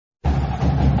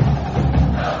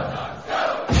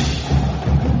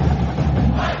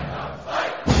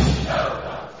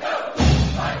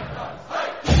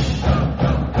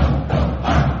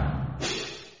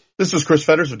This is Chris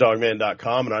Fetters of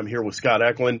Dogman.com, and I'm here with Scott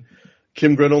Eklund.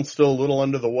 Kim Griddle's still a little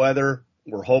under the weather.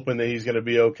 We're hoping that he's going to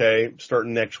be okay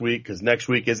starting next week, because next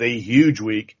week is a huge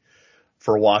week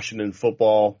for Washington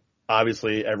football.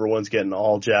 Obviously, everyone's getting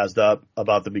all jazzed up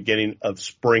about the beginning of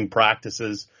spring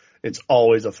practices. It's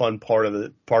always a fun part of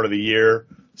the year.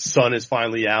 Sun is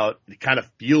finally out. It kind of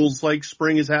feels like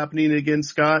spring is happening again,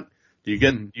 Scott. Do you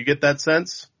get that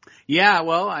sense? Yeah,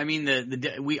 well, I mean,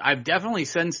 I've definitely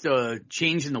sensed a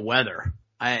change in the weather.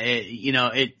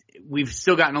 We've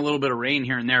still gotten a little bit of rain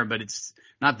here and there, but it's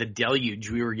not the deluge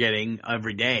we were getting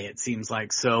every day, it seems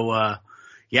like. So,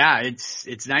 yeah,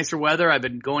 it's nicer weather. I've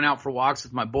been going out for walks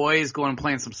with my boys, going and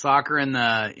playing some soccer on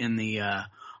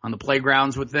the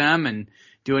playgrounds with them and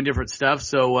doing different stuff.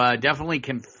 So, definitely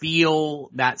can feel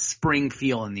that spring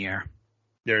feel in the air.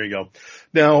 There you go.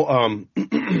 Now,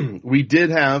 we did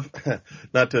have,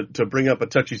 not to bring up a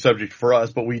touchy subject for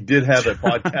us, but we did have a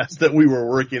podcast that we were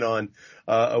working on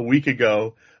a week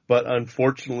ago. But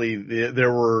unfortunately,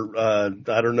 there were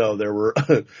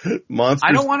monsters.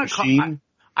 I don't want to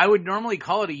I would normally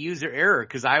call it a user error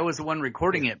because I was the one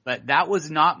recording it, but that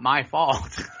was not my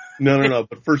fault. No.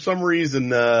 But for some reason,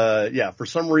 was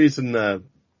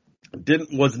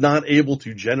not able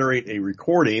to generate a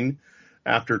recording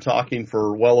after talking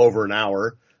for well over an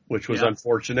hour, which was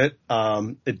unfortunate.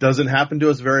 It doesn't happen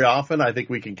to us very often. I think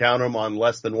we can count them on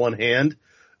less than one hand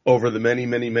over the many,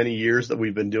 many, many years that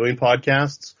we've been doing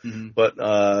podcasts. Mm-hmm.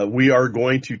 But we are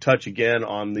going to touch again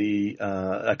on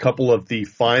a couple of the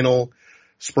final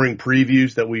spring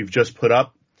previews that we've just put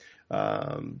up.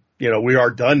 We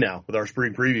are done now with our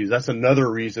spring previews. That's another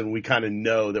reason we kind of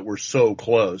know that we're so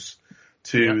close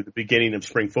to the beginning of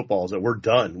spring football, is that we're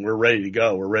done. We're ready to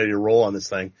go. We're ready to roll on this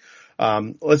thing.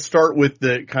 Let's start with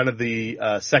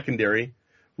the secondary.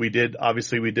 We did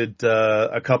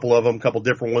a couple of them, a couple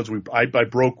different ones. I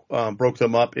broke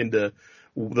them up into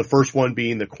the first one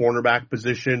being the cornerback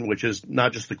position, which is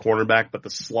not just the cornerback, but the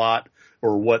slot,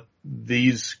 or what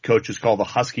these coaches call the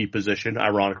husky position,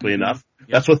 ironically enough. Yep.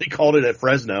 That's what they called it at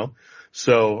Fresno.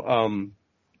 So,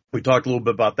 we talked a little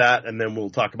bit about that, and then we'll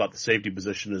talk about the safety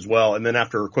position as well. And then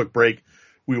after a quick break,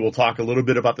 we will talk a little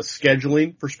bit about the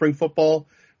scheduling for spring football.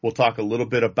 We'll talk a little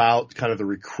bit about kind of the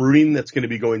recruiting that's going to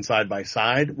be going side by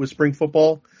side with spring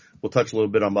football. We'll touch a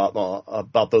little bit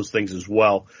about those things as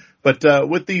well. But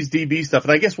with these DB stuff,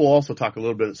 and I guess we'll also talk a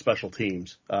little bit of special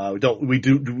teams. We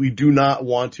do not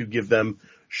want to give them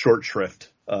short shrift.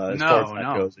 As far as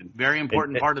that goes. Very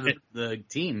important part of the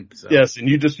team. So. Yes, and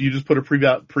you just put a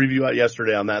preview out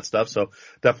yesterday on that stuff, so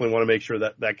definitely want to make sure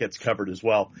that gets covered as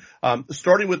well.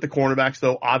 Starting with the cornerbacks,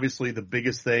 though, obviously the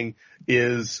biggest thing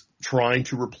is trying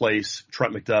to replace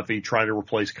Trent McDuffie, trying to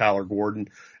replace Kyler Gordon,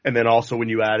 and then also when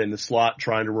you add in the slot,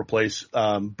 trying to replace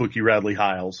Bookie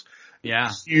Radley-Hiles. Yeah.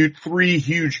 Three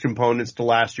huge components to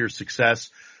last year's success.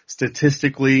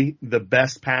 Statistically, the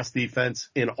best pass defense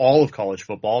in all of college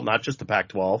football, not just the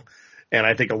Pac-12. And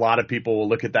I think a lot of people will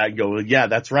look at that and go, yeah,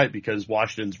 that's right, because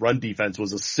Washington's run defense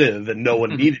was a sieve and no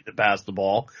one needed to pass the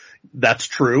ball. That's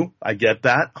true. I get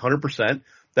that 100%.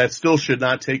 That still should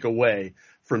not take away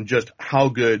from just how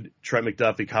good Trent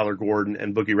McDuffie, Kyler Gordon,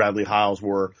 and Bookie Radley-Hiles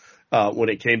were when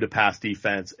it came to pass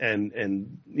defense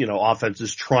and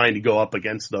offenses trying to go up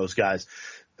against those guys.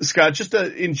 Scott, just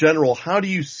in general, how do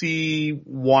you see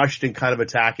Washington kind of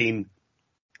attacking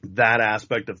that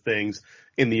aspect of things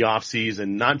in the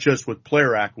offseason, not just with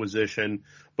player acquisition,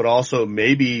 but also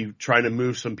maybe trying to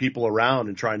move some people around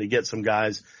and trying to get some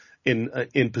guys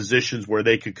in positions where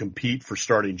they could compete for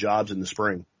starting jobs in the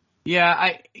spring? Yeah,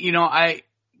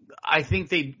 I think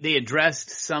they addressed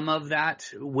some of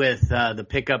that with the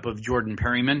pickup of Jordan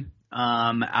Perryman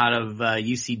out of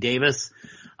UC Davis.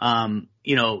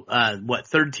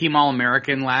 Third team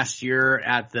All-American last year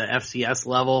at the FCS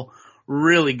level.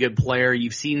 Really good player.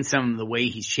 You've seen some of the way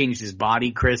he's changed his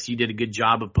body, Chris. You did a good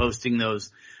job of posting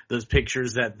those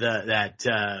pictures that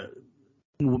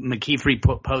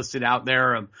McKeefrey posted out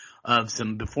there of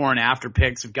some before and after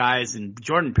pics of guys. And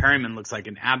Jordan Perryman looks like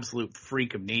an absolute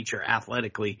freak of nature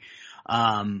athletically.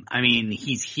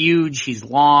 He's huge. He's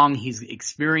long. He's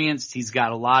experienced. He's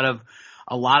got a lot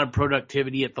of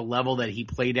productivity at the level that he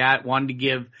played at. Wanted to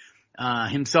give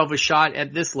himself a shot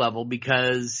at this level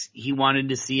because he wanted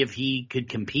to see if he could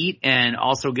compete and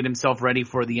also get himself ready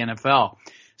for the NFL.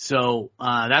 So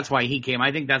that's why he came.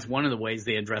 I think that's one of the ways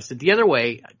they addressed it. The other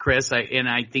way, Chris, and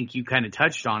I think you kind of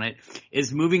touched on it,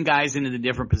 is moving guys into the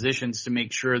different positions to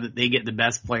make sure that they get the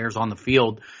best players on the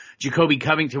field. Jacoby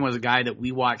Covington was a guy that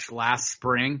we watched last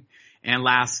spring and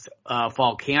last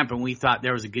fall camp, and we thought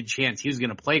there was a good chance he was going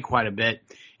to play quite a bit.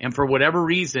 And for whatever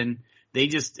reason, they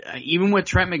just, even with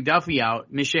Trent McDuffie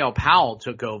out, Mishael Powell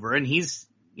took over, and he's,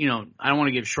 I don't want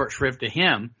to give short shrift to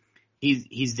him.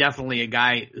 He's definitely a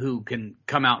guy who can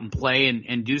come out and play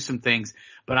and do some things.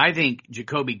 But I think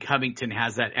Jacoby Covington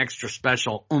has that extra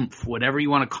special oomph, whatever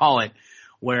you want to call it,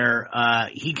 where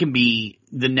he can be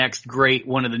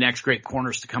one of the next great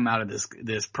corners to come out of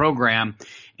this program.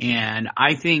 And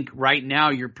I think right now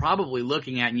you're probably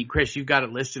looking at, and Chris, you've got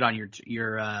it listed on your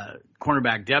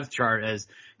cornerback depth chart as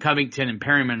Covington and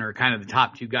Perryman are kind of the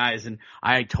top two guys, and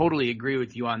I totally agree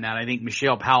with you on that. I think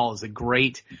Mishael Powell is a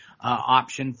great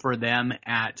option for them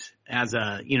as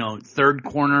a third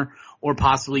corner, or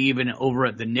possibly even over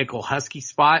at the nickel Husky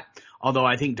spot. Although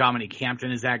I think Dominic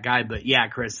Hampton is that guy. But yeah,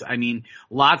 Chris, I mean,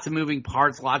 lots of moving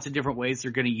parts, lots of different ways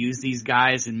they're going to use these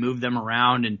guys and move them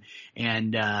around.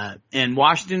 And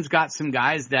Washington's got some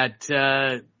guys that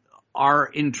are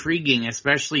intriguing,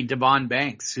 especially Devon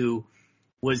Banks, who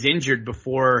was injured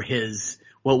before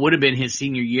what would have been his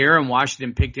senior year, and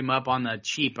Washington picked him up on the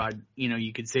cheap.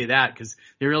 You could say that because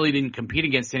they really didn't compete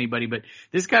against anybody. But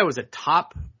this guy was a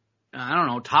top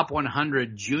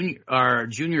 100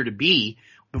 junior to be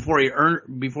before he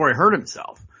hurt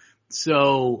himself.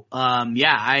 So, I'm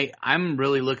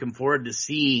really looking forward to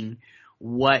seeing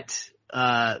what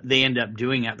they end up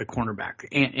doing at the cornerback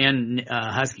and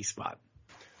Husky spot.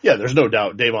 Yeah, there's no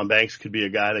doubt Davon Banks could be a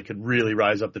guy that could really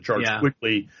rise up the charts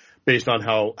quickly based on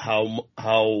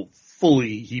how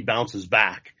fully he bounces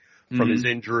back from his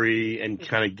injury and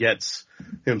kind of gets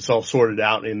himself sorted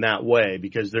out in that way,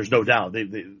 because there's no doubt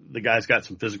the guy's got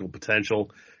some physical potential.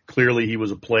 Clearly he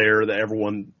was a player that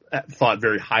everyone thought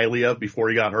very highly of before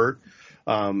he got hurt.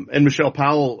 And Mishael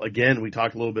Powell, again, we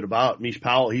talked a little bit about Mish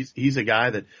Powell. He's a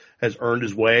guy that has earned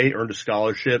a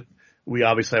scholarship. We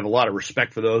obviously have a lot of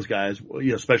respect for those guys,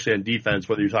 especially on defense,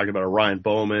 whether you're talking about a Ryan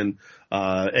Bowman,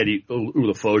 Eddie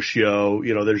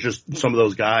Ulofoshio, there's just some of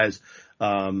those guys,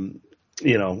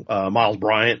 Miles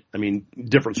Bryant. I mean,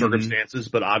 different circumstances,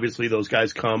 but obviously those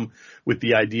guys come with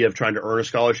the idea of trying to earn a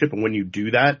scholarship. And when you do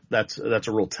that, that's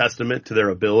a real testament to their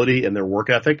ability and their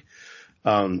work ethic.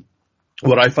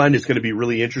 What I find is going to be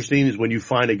really interesting is when you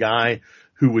find a guy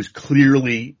who was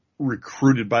clearly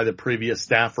recruited by the previous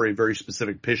staff for a very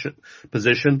specific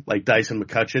position, like Dyson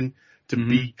McCutcheon, to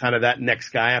be kind of that next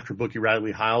guy after Bookie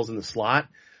Radley-Hiles in the slot.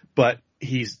 But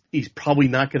he's probably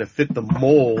not going to fit the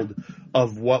mold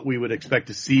of what we would expect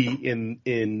to see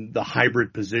in the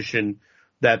hybrid position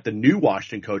that the new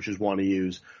Washington coaches want to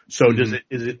use. So is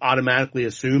it automatically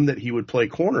assumed that he would play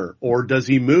corner, or does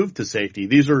he move to safety?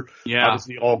 These are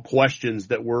obviously all questions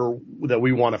that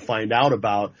we want to find out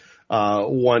about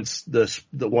once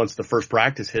the first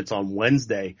practice hits on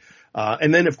Wednesday.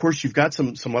 And then of course you've got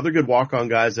some other good walk-on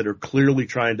guys that are clearly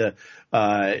trying to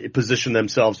position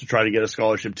themselves to try to get a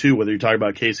scholarship too, whether you're talking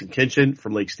about Case and Kinchin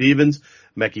from Lake Stevens,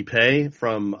 Meki Pei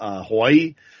from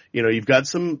Hawaii. You've got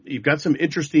some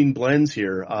interesting blends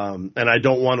here. And I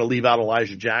don't want to leave out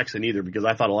Elijah Jackson either, because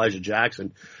I thought Elijah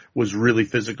Jackson was really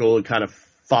physical and kind of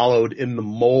followed in the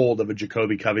mold of a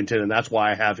Jacoby Covington, and that's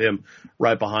why I have him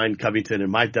right behind Covington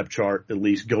in my depth chart, at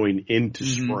least going into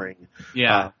spring.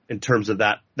 In terms of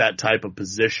that type of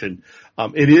position.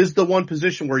 It is the one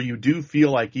position where you do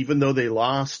feel like, even though they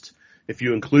lost, if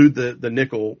you include the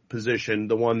nickel position,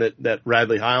 the one that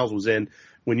Radley-Hiles was in,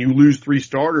 when you lose three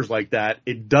starters like that,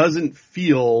 it doesn't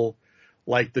feel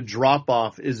like the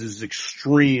drop-off is as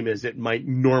extreme as it might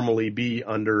normally be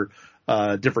under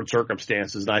different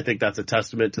circumstances. And I think that's a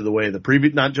testament to the way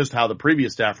not just how the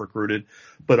previous staff recruited,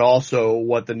 but also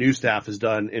what the new staff has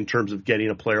done in terms of getting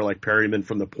a player like Perryman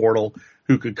from the portal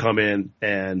who could come in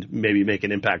and maybe make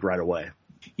an impact right away.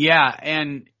 Yeah.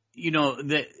 And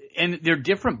and they're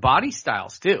different body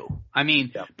styles too. I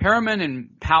mean, Perryman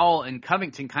and Powell and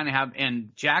Covington kind of have,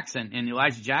 and Jackson and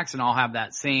Elijah Jackson all have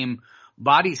that same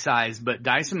body size, but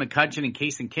Dyson McCutcheon and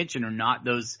Case and Kinchin are not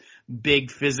those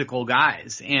big physical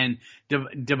guys. And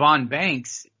Devon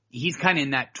Banks, he's kind of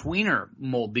in that tweener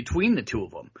mold between the two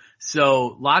of them.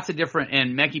 So lots of different,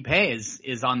 and Meki Pei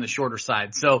is on the shorter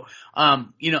side. So,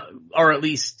 or at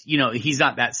least, he's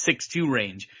not that 6'2"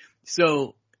 range.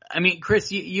 So, I mean,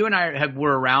 Chris, you and I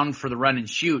were around for the run and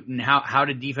shoot, and how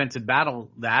did defensive battle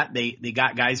that? They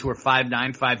got guys who are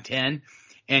 5'9", 5'10",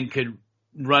 and could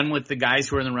run with the guys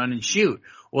who are in the run and shoot.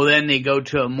 Well, then they go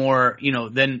to a more,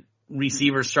 then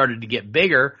receivers started to get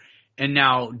bigger, and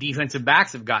now defensive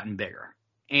backs have gotten bigger.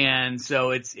 And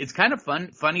so it's kind of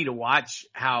funny to watch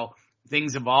how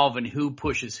things evolve and who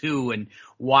pushes who, and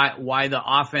why the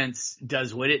offense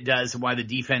does what it does and why the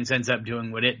defense ends up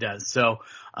doing what it does. So,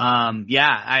 I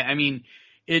mean,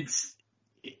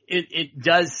 it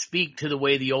does speak to the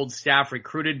way the old staff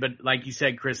recruited, but like you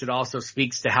said, Chris, it also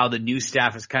speaks to how the new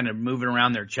staff is kind of moving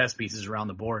around their chess pieces around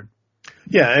the board.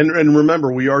 Yeah, and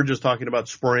remember, we are just talking about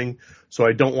spring, so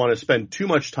I don't want to spend too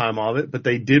much time on it, but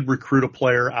they did recruit a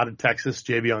player out of Texas,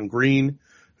 Javion Green,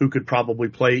 who could probably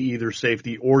play either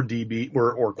safety or DB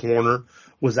or corner,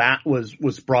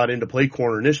 was brought in to play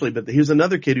corner initially, but here's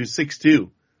another kid who's 6'2",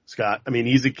 Scott. I mean,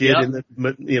 he's a kid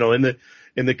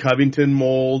in the Covington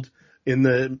mold, in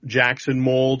the Jackson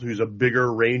mold, who's a bigger,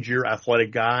 rangier,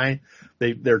 athletic guy.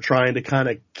 They're trying to kind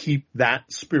of keep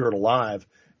that spirit alive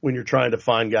when you're trying to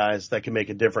find guys that can make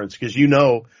a difference, because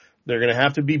they're going to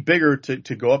have to be bigger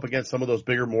to go up against some of those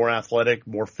bigger, more athletic,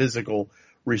 more physical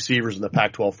receivers in the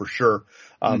Pac-12 for sure.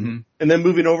 And then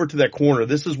moving over to that corner,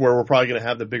 this is where we're probably going to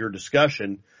have the bigger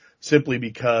discussion, simply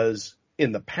because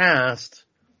in the past,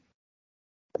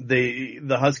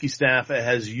 the Husky staff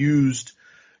has used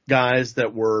guys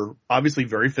that were obviously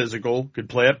very physical, could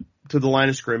play up to the line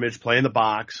of scrimmage, play in the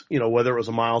box, whether it was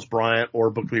a Miles Bryant or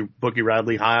Bookie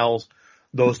Radley Hiles,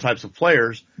 those types of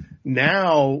players.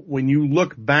 Now, when you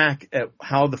look back at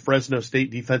how the Fresno State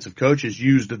defensive coaches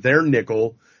used their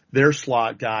nickel, their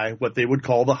slot guy, what they would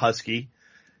call the Husky,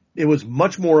 it was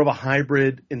much more of a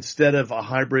hybrid. Instead of a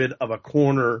hybrid of a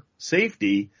corner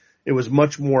safety, it was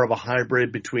much more of a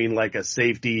hybrid between like a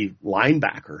safety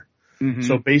linebacker.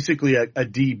 So basically a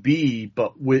DB,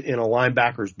 but in a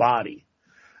linebacker's body.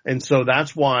 And so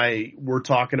that's why we're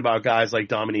talking about guys like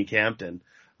Dominique Hampton.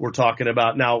 We're talking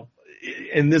about now,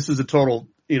 and this is a total,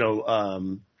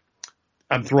 I'm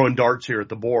throwing darts here at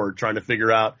the board trying to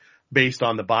figure out, based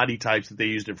on the body types that they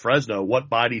used in Fresno, what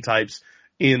body types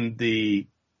in the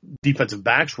defensive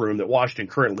backs room that Washington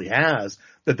currently has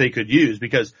that they could use.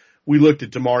 Because we looked at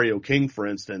DeMario King, for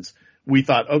instance. We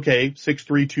thought, okay,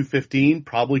 6'3", 215,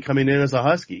 probably coming in as a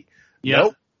Husky. Yep.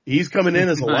 Nope, he's coming in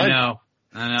as a linebacker.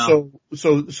 I know.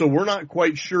 So we're not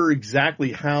quite sure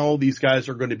exactly how these guys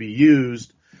are going to be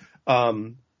used.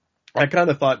 I kind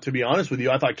of thought, to be honest with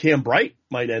you, I thought Cam Bright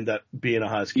might end up being a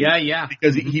Husky. Yeah.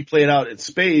 Because he played out at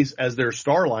space as their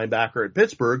star linebacker at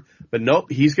Pittsburgh, but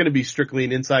nope, he's going to be strictly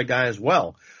an inside guy as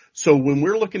well. So when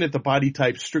we're looking at the body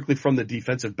type strictly from the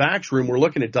defensive backs room, we're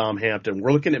looking at Dom Hampton.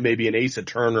 We're looking at maybe an Asa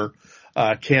Turner,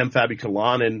 Cam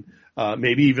Fabi-Kalanen,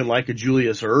 maybe even like a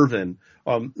Julius Ervin,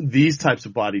 these types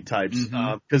of body types.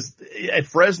 Because at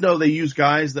Fresno, they use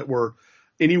guys that were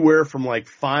anywhere from like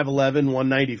 5'11",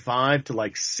 195 to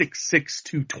like 6'6",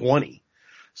 220.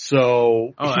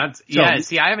 So. Oh,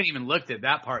 see, I haven't even looked at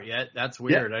that part yet. That's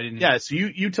weird. Yeah. So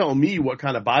you tell me what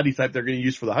kind of body type they're going to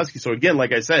use for the Husky. So again,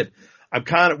 like I said,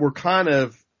 we're kind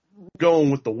of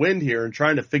going with the wind here and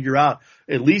trying to figure out,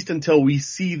 at least until we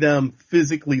see them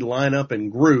physically line up in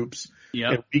groups,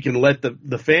 and we can let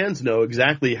the fans know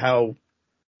exactly how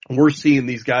we're seeing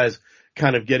these guys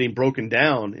kind of getting broken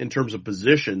down in terms of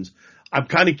positions. I'm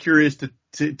kind of curious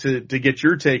to get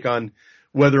your take on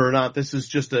whether or not this is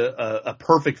just a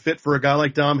perfect fit for a guy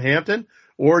like Dom Hampton,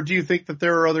 or do you think that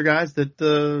there are other guys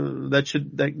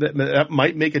that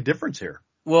might make a difference here?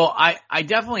 Well, I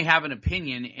definitely have an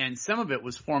opinion, and some of it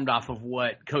was formed off of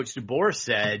what Coach DeBoer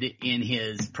said in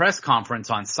his press conference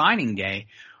on signing day,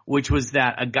 which was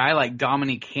that a guy like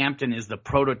Dominique Hampton is the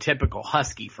prototypical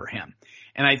Husky for him.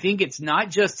 And I think it's not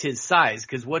just his size,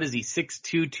 because what is he,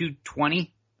 6'2",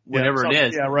 220? Whatever it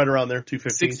is. Yeah, right around there,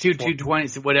 215. 6'2",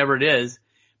 220, whatever it is.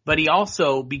 But he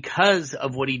also, because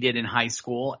of what he did in high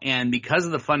school and because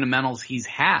of the fundamentals he's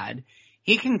had,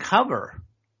 he can cover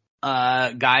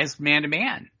guys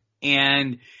man-to-man.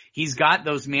 And he's got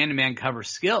those man-to-man cover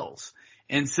skills.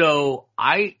 And so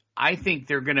I think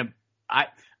they're going to –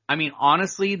 I mean,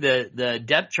 honestly, the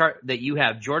depth chart that you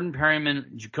have, Jordan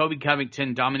Perryman, Jacoby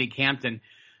Covington, Dominique Hampton,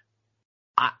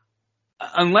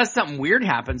 unless something weird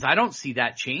happens, I don't see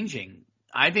that changing.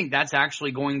 I think that's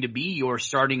actually going to be your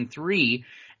starting three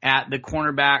at the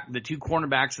cornerback, the two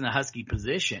cornerbacks in the Husky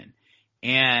position.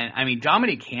 And I mean,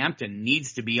 Dominique Hampton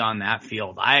needs to be on that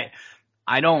field. I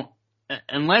don't,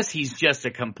 unless he's just a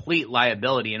complete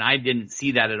liability, and I didn't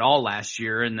see that at all last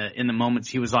year in the moments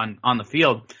he was on the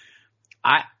field.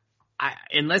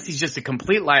 Unless he's just a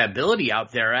complete liability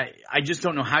out there, I just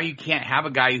don't know how you can't have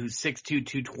a guy who's 6'2",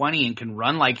 220 and can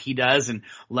run like he does and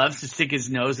loves to stick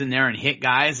his nose in there and hit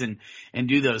guys and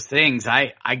do those things.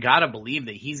 I gotta believe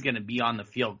that he's going to be on the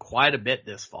field quite a bit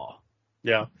this fall.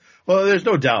 Yeah. Well, there's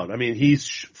no doubt. I mean, he's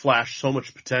flashed so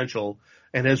much potential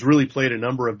and has really played a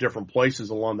number of different places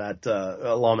along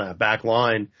that back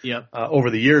line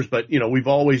over the years. But, we've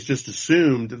always just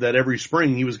assumed that every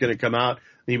spring he was going to come out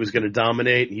and he was going to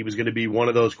dominate. He was going to be one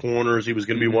of those corners. He was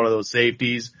going to be one of those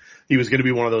safeties. He was going to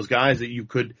be one of those guys that you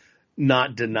could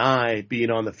not deny being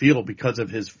on the field because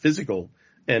of his physical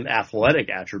and athletic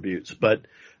attributes. But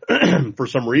for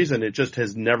some reason, it just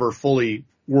has never fully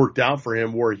worked out for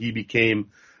him where he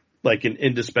became like an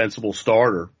indispensable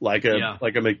starter, like a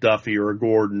McDuffie or a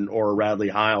Gordon or a Radley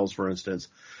Hiles, for instance.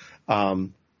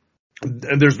 And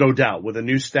there's no doubt with a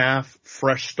new staff,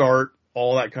 fresh start,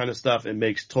 all that kind of stuff, it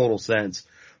makes total sense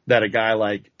that a guy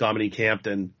like Dominique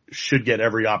Hampton should get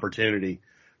every opportunity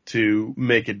to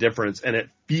make a difference. And it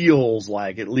feels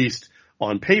like, at least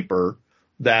on paper,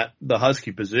 that the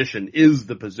Husky position is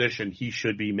the position he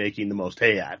should be making the most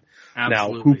hay at.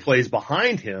 Absolutely. Now, who plays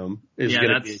behind him is going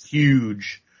to be a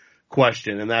huge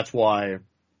question, and that's why.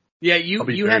 Yeah,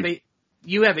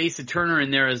 you have Asa Turner in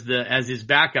there as his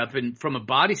backup, and from a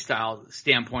body style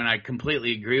standpoint, I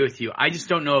completely agree with you. I just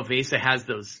don't know if Asa has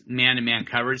those man-to-man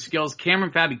coverage skills.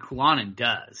 Cameron Fabi-Kulanen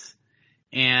does,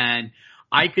 and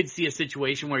I could see a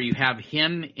situation where you have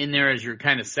him in there as your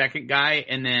kind of second guy,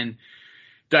 and then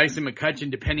Dyson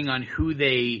McCutcheon, depending on who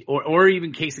they, or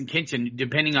even Kason Kinchin,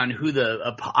 depending on who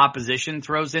the opposition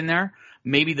throws in there,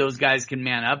 maybe those guys can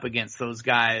man up against those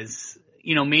guys.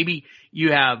 You know, maybe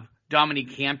you have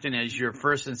Dominique Hampton as your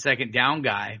first and second down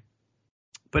guy,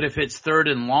 but if it's third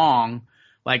and long,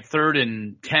 like 3rd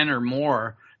and 10 or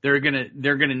more, they're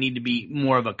gonna need to be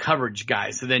more of a coverage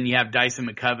guy. So then you have Dyson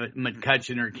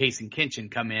McCutcheon or Kason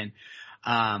Kinchin come in.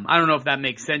 I don't know if that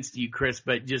makes sense to you, Chris,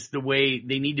 but just the way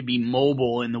they need to be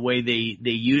mobile in the way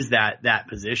they use that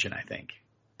position, I think.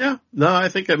 Yeah, no, I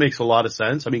think that makes a lot of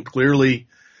sense. I mean, clearly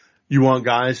you want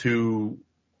guys who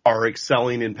are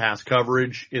excelling in pass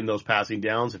coverage in those passing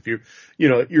downs. If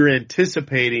you're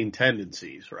anticipating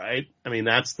tendencies, right? I mean,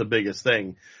 that's the biggest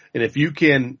thing. And if you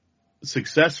can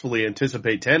successfully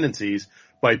anticipate tendencies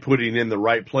by putting in the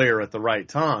right player at the right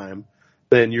time,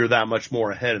 then you're that much more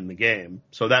ahead in the game.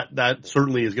 So that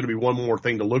certainly is going to be one more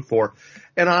thing to look for.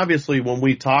 And obviously when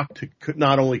we talk to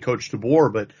not only Coach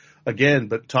DeBoer,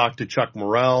 but talk to Chuck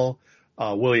Morrell,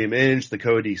 William Inge, the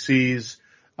co-DCs,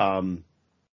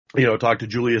 talk to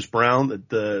Julius Brown,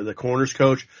 the corners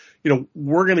coach,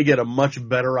 we're going to get a much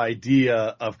better idea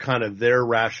of kind of their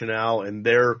rationale and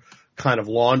their kind of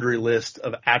laundry list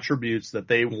of attributes that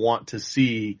they want to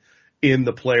see in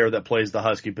the player that plays the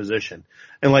Husky position.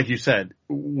 And like you said,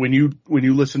 when you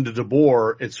listen to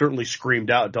DeBoer, it certainly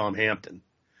screamed out Dom Hampton.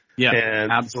 Yeah,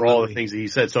 and absolutely. For all the things that he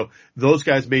said. So those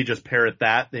guys may just parrot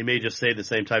that. They may just say the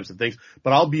same types of things,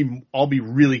 but I'll be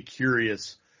really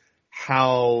curious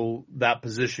how that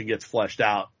position gets fleshed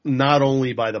out, not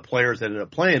only by the players that end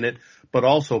up playing it, but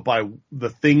also by the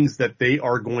things that they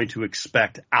are going to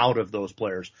expect out of those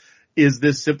players. Is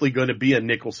this simply going to be a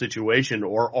nickel situation,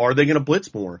 or are they going to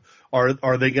blitz more?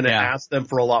 Are they going to ask them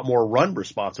for a lot more run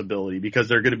responsibility because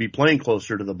they're going to be playing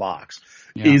closer to the box?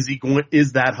 Yeah.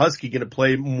 Is that Husky going to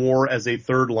play more as a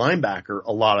third linebacker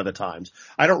a lot of the times?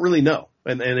 I don't really know.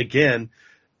 And again,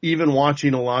 even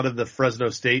watching a lot of the Fresno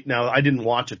State, now I didn't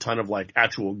watch a ton of like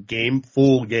actual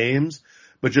full games,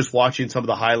 but just watching some of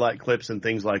the highlight clips and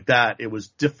things like that, it was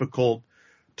difficult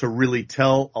to really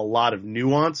tell a lot of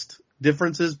nuanced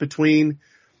differences between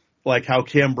like how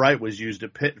Cam Bright was used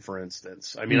at Pitt, for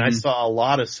instance. I mean, I saw a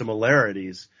lot of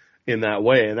similarities in that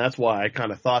way, and that's why I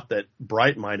kind of thought that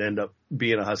Bright might end up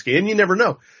being a Husky. And you never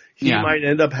know. He might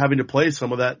end up having to play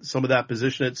some of that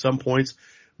position at some points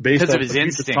based on his what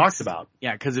instincts. You just talked about.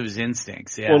 Yeah, because of his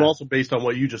instincts. Yeah. Well, and also based on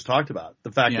what you just talked about.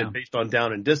 The fact that based on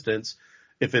down and distance,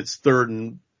 if it's 3rd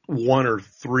and 1 or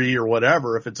 3 or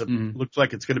whatever, if it's looks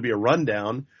like it's going to be a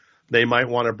rundown, they might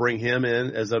want to bring him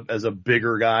in as a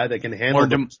bigger guy that can handle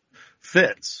those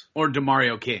fits. Or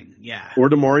DeMario King, Or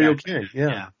DeMario King,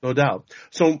 no doubt.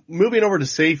 So moving over to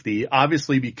safety,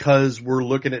 obviously because we're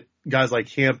looking at guys like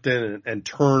Hampton and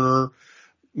Turner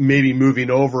maybe moving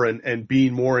over and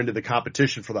being more into the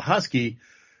competition for the Husky,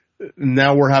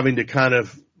 now we're having to kind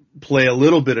of play a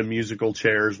little bit of musical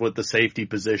chairs with the safety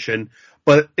position.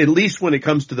 But at least when it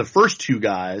comes to the first two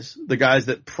guys, the guys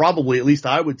that probably at least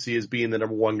I would see as being the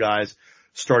number one guys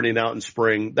starting out in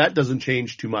spring, that doesn't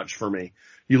change too much for me.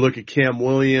 You look at Cameron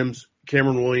Williams,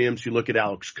 you look at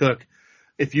Alex Cook.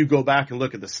 If you go back and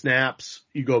look at the snaps,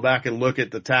 you go back and look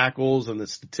at the tackles and the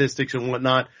statistics and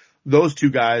whatnot, those two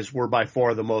guys were by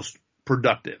far the most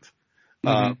productive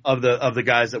of the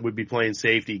guys that would be playing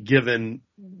safety, given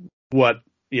what,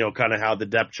 kind of how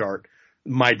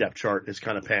my depth chart is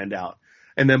kind of panned out.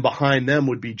 And then behind them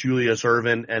would be Julius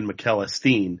Ervin and Mikel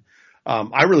Esteen.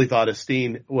 I really thought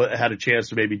Esteen had a chance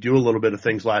to maybe do a little bit of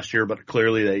things last year, but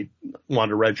clearly they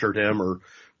wanted to redshirt him, or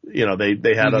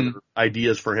they had other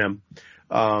ideas for him.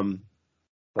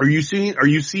 Are you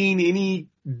seeing any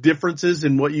differences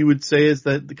in what you would say is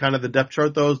the kind of the depth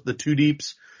chart? The two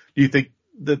deeps? Do you think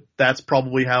that's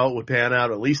probably how it would pan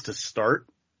out, at least to start?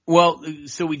 Well,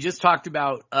 so we just talked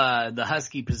about the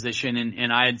Husky position,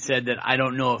 and I had said that I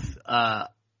don't know if Asa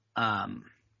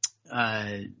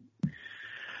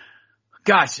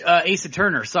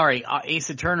Turner. Sorry,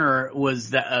 Asa Turner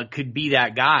was could be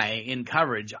that guy in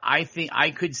coverage. I think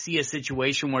I could see a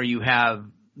situation where you have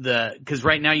because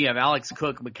right now you have Alex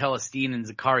Cook, Michaela Steen, and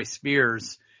Zachary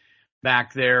Spears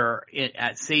back there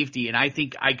at safety, and I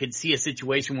think I could see a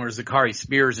situation where Zachary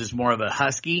Spears is more of a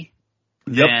Husky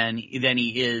than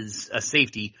he is a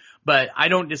safety. But I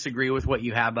don't disagree with what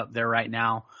you have up there right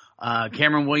now.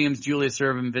 Cameron Williams, Julius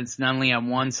Ervin, Vince Nunley on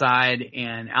one side,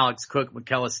 and Alex Cook,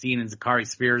 Michaela Steen, and Zachary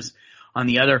Spears on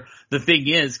the other. The thing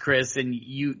is, Chris, and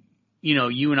you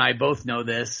and I both know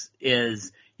this,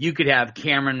 is you could have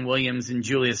Cameron Williams and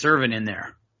Julius Ervin in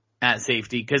there at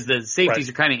safety because the safeties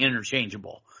are kind of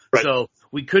interchangeable. Right. So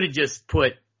we could have just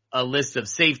put a list of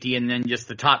safety and then just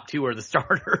the top two are the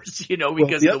starters,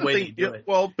 because of the way they do it.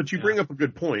 Well, but you bring up a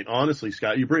good point. Honestly,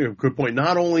 Scott, you bring up a good point.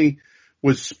 Not only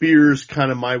was Spears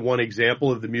kind of my one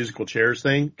example of the musical chairs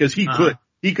thing, because he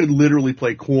could literally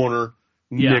play corner,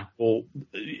 nickel,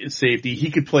 safety.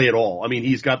 He could play it all. I mean,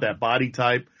 he's got that body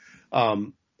type.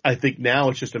 I think now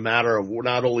it's just a matter of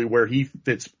not only where he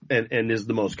fits and is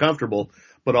the most comfortable,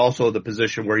 but also the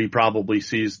position where he probably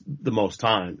sees the most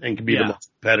time and can be the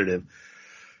most competitive.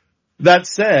 That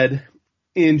said,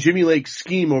 in Jimmy Lake's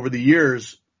scheme over the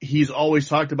years, he's always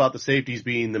talked about the safeties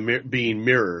being being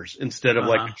mirrors instead of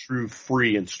like a true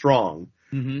free and strong.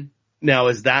 Mm-hmm. Now,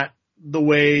 is that the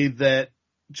way that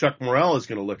Chuck Morrell is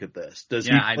going to look at this? Does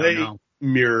he play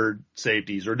mirrored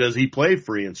safeties or does he play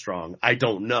free and strong? I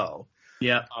don't know.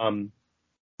 Yeah.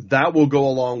 That will go a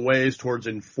long ways towards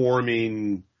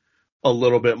informing a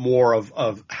little bit more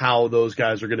of how those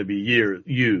guys are going to be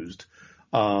used.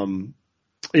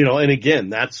 And again,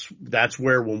 that's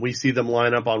where when we see them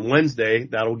line up on Wednesday,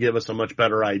 that'll give us a much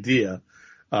better idea.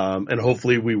 And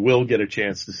hopefully we will get a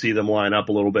chance to see them line up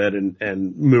a little bit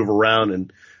and move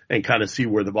around and kind of see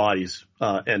where the bodies,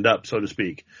 end up, so to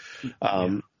speak.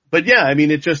 But yeah, I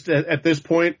mean, it just, at this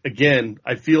point, again,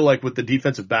 I feel like with the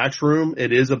defensive backs room,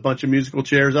 it is a bunch of musical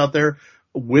chairs out there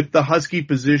with the Husky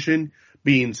position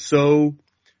being so,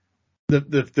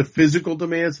 the physical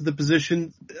demands of the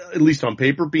position, at least on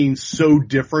paper, being so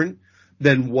different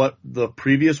than what the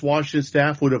previous Washington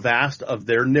staff would have asked of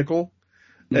their nickel.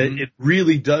 Mm-hmm. It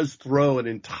really does throw an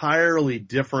entirely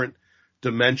different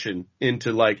dimension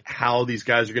into like how these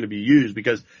guys are going to be used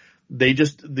because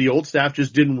the old staff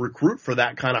just didn't recruit for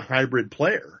that kind of hybrid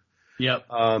player. Yep.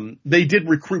 They did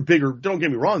recruit bigger, don't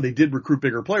get me wrong, they did recruit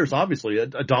bigger players, obviously.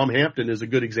 Dom Hampton is a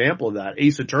good example of that.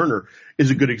 Asa Turner is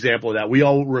a good example of that. We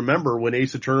all remember when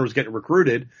Asa Turner was getting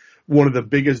recruited, one of the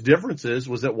biggest differences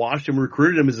was that Washington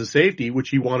recruited him as a safety, which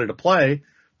he wanted to play.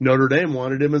 Notre Dame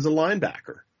wanted him as a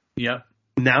linebacker. Yep.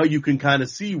 Now you can kind of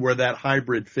see where that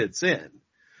hybrid fits in.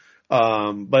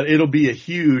 But it'll be a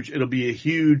huge,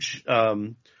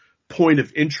 point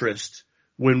of interest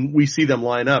when we see them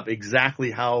line up exactly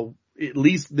how at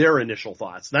least their initial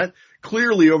thoughts. That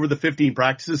clearly over the 15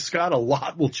 practices, Scott, a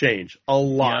lot will change.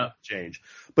 Will change.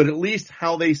 But at least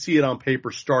how they see it on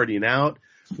paper starting out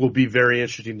will be very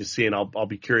interesting to see, and I'll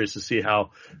be curious to see how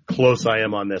close I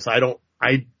am on this. I don't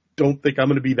think I'm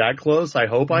going to be that close. I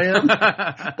hope I am,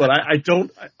 but I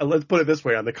don't. Let's put it this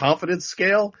way: on the confidence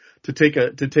scale, to take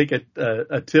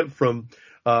a tip from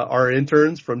our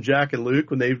interns, from Jack and Luke,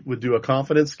 when they would do a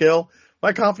confidence scale,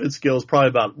 my confidence scale is probably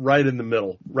about right in the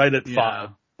middle, right at 5.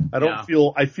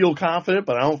 I feel confident,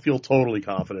 but I don't feel totally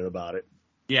confident about it.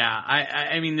 Yeah,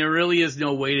 I mean, there really is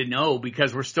no way to know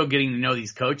because we're still getting to know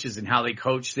these coaches and how they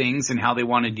coach things and how they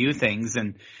want to do things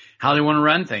and how they want to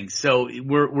run things. So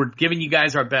we're giving you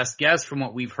guys our best guess from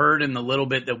what we've heard and the little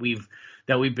bit that we've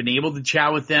been able to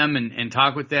chat with them and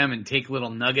talk with them and take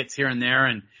little nuggets here and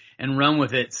there and run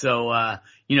with it. So,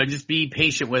 just be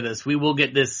patient with us. We will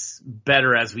get this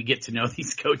better as we get to know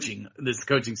this coaching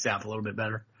staff a little bit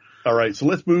better. All right. So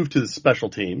let's move to the special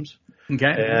teams. Okay.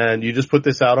 And you just put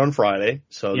this out on Friday.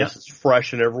 So this is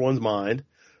fresh in everyone's mind.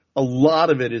 A lot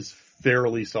of it is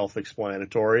fairly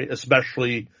self-explanatory,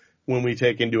 especially when we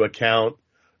take into account,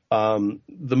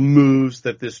 the moves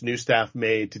that this new staff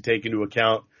made to take into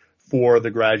account for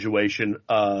the graduation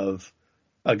of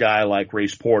a guy like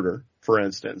Race Porter, for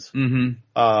instance.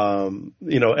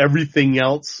 Mm-hmm. Everything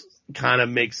else kind of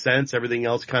makes sense. Everything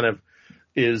else kind of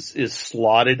is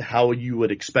slotted how you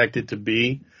would expect it to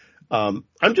be. I'm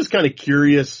just kind of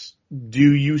curious,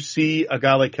 do you see a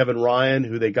guy like Kevin Ryan,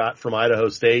 who they got from Idaho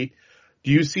State,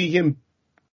 do you see him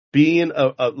being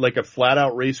a flat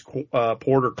out Race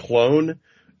Porter clone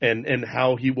and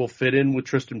how he will fit in with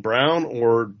Tristan Brown,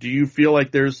 or do you feel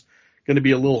like there's going to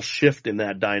be a little shift in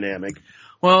that dynamic?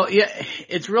 Well, yeah,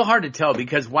 it's real hard to tell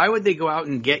because why would they go out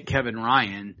and get Kevin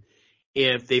Ryan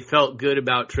if they felt good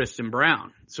about Tristan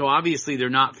Brown? So obviously they're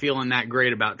not feeling that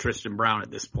great about Tristan Brown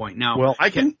at this point. Now, well, I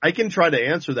can try to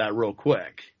answer that real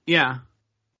quick. Yeah.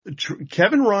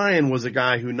 Kevin Ryan was a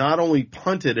guy who not only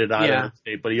punted at Iowa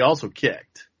State, but he also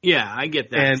kicked. Yeah, I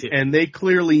get that too. And they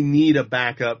clearly need a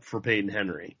backup for Peyton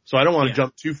Henry. So I don't want to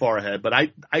jump too far ahead, but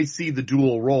I see the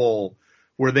dual role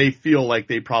where they feel like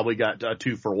they probably got a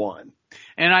 2-for-1.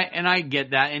 And I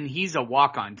get that. And he's a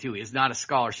walk-on too. He's not a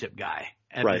scholarship guy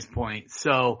at this point.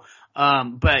 So,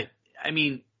 but I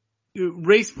mean,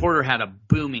 Race Porter had a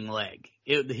booming leg.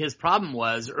 His problem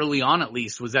was early on, at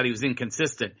least, was that he was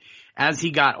inconsistent. As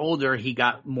he got older, he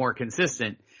got more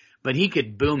consistent, but he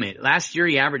could boom it. Last year,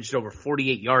 he averaged over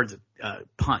 48 yards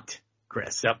punt,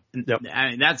 Chris. Yep. I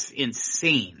mean, that's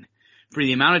insane. For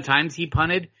the amount of times he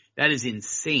punted, that is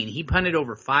insane. He punted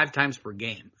over 5 times per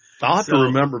game. I'll have to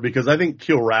remember because I think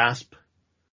Keel Rasp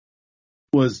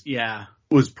was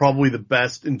probably the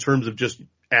best in terms of just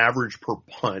average per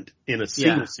punt in a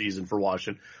single season for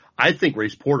Washington. I think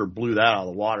Race Porter blew that out of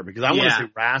the water because I want to say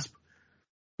Rasp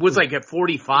was like at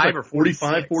 45 or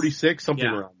 45, 46, something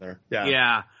around there. Yeah.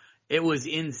 Yeah. It was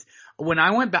when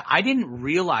I went back, I didn't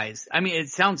realize, I mean, it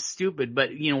sounds stupid,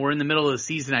 but we're in the middle of the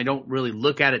season. I don't really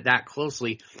look at it that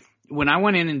closely. When I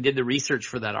went in and did the research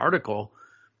for that article,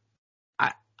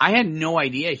 I had no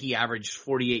idea he averaged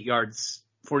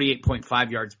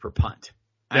 48.5 yards per punt.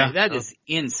 Yeah. That is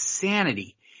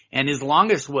insanity. And his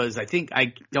longest was, I think,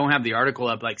 I don't have the article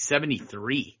up, like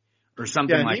 73 or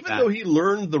something like that. Even though he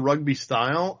learned the rugby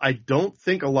style, I don't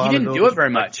think a lot of those. He didn't do it very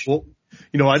much. Well,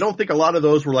 I don't think a lot of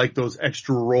those were like those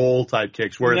extra roll type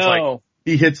kicks where it's like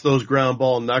he hits those ground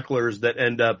ball knucklers that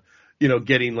end up,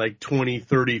 getting like 20,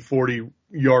 30, 40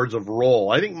 yards of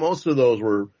roll. I think most of those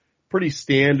were pretty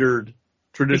standard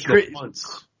traditional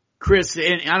punts. Chris,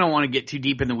 and I don't want to get too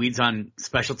deep in the weeds on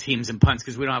special teams and punts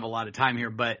because we don't have a lot of time here,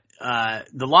 but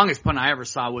the longest punt I ever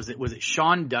saw was it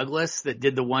Sean Douglas that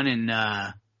did the one in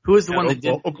who was the one that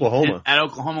did Oklahoma at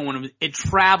Oklahoma when it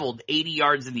traveled 80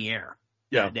 yards in the air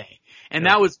that day. And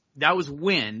that was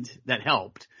wind that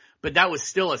helped, but that was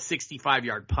still a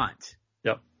 65-yard punt.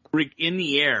 Yep. In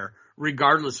the air,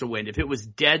 regardless of wind. If it was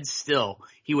dead still,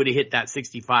 he would have hit that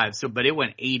 65. But it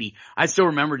went 80. I still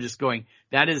remember just going,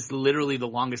 that is literally the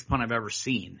longest punt I've ever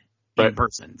seen in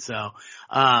person. So,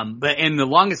 and the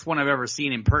longest one I've ever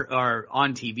seen or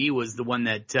on TV was the one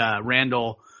that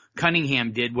Randall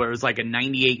Cunningham did, where it was like a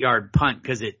 98-yard punt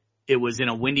because it was in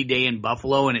a windy day in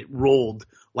Buffalo and it rolled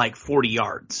like 40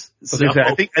 yards. So,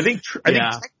 I think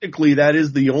technically that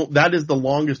is the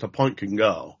longest a punt can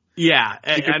go. Yeah,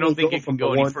 I don't think it can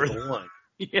go any further.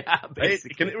 Yeah,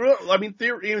 basically. In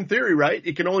theory, right?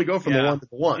 It can only go from the 1 to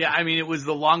the 1. Yeah, I mean, it was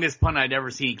the longest punt I'd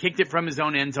ever seen. He kicked it from his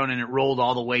own end zone and it rolled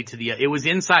all the way to it was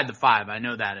inside the 5. I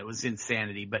know that. It was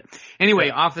insanity. But anyway,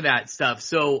 off of that stuff.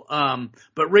 So,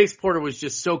 but Race Porter was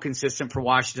just so consistent for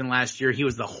Washington last year. He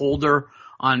was the holder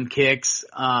on kicks.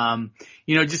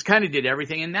 Just kind of did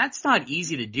everything. And that's not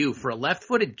easy to do for a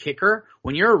left-footed kicker.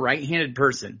 When you're a right-handed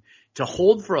person, to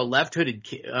hold for a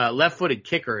left-footed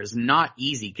kicker is not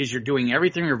easy because you're doing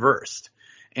everything reversed.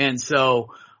 And so,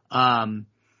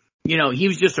 he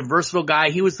was just a versatile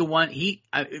guy. He was the one,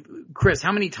 Chris,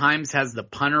 how many times has the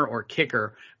punter or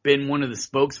kicker been one of the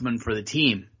spokesmen for the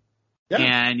team? Yeah,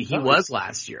 and he was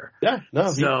last year. Yeah,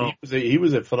 no, so, he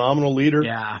was a phenomenal leader.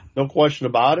 Yeah. No question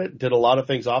about it. Did a lot of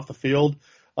things off the field.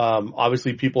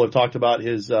 Obviously people have talked about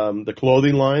his, the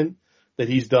clothing line that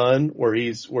he's done where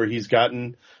he's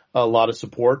gotten a lot of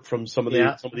support from some of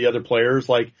the other players,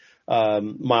 like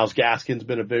Myles Gaskin's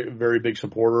been a very big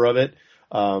supporter of it.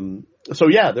 So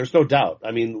there's no doubt.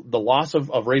 I mean, the loss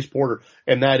of Race Porter,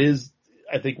 and that is,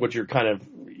 I think, what you're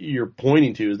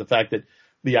pointing to is the fact that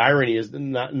the irony is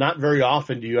not very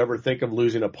often do you ever think of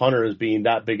losing a punter as being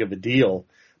that big of a deal,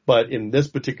 but in this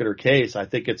particular case, I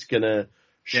think it's going to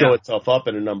show itself up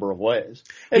in a number of ways.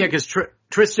 And because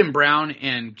Tristan Brown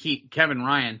and Kevin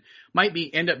Ryan might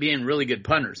end up being really good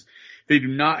punters. They do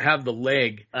not have the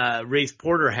leg Race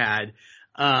Porter had,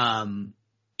 and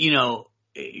how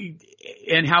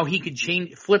he could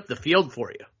flip the field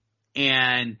for you.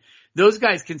 And those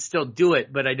guys can still do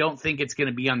it, but I don't think it's going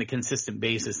to be on the consistent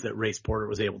basis that Race Porter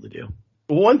was able to do.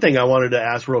 One thing I wanted to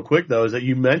ask real quick, though, is that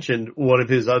you mentioned one of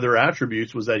his other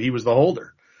attributes was that he was the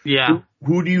holder. Yeah.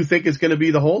 Who do you think is going to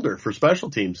be the holder for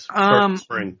special teams starting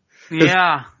spring?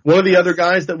 Yeah. One of the other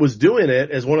guys that was doing it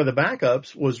as one of the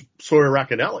backups was Sawyer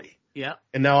Racanelli. Yeah.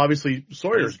 And now obviously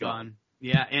Sawyer's gone.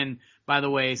 Yeah. And by the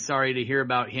way, sorry to hear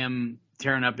about him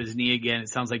tearing up his knee again. It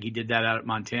sounds like he did that out at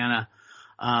Montana.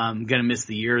 Going to miss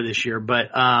the year this year.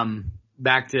 But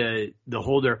back to the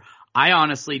Holder, I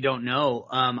honestly don't know.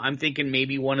 I'm thinking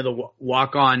maybe one of the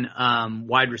walk-on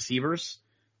wide receivers.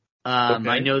 Okay.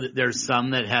 I know that there's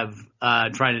some that have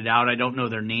tried it out. I don't know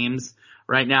their names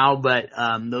right now, but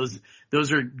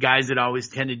those are guys that always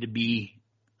tended to be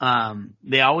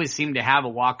they always seem to have a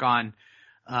walk-on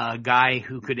guy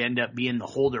who could end up being the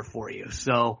Holder for you.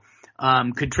 So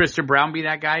could Trista Brown be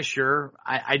that guy? Sure.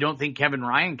 I don't think Kevin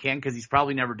Ryan can, because he's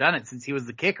probably never done it since he was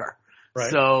the kicker.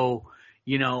 Right. So,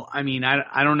 I mean,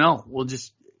 I don't know.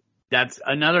 That's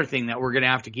another thing that we're going to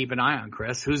have to keep an eye on,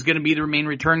 Chris. Who's going to be the main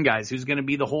return guys? Who's going to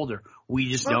be the Holder? We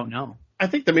just don't know. I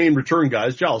think the main return guy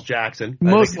is Giles Jackson.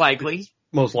 Most likely,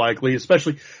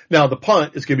 especially now the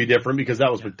punt is going to be different because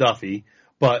that was McDuffie.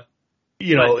 But,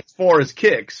 as far as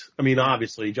kicks, I mean,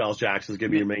 obviously Giles Jackson is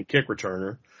going to be your main kick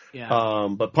returner. Yeah.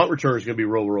 But punt return is going to be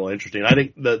real, real interesting. I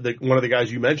think the one of the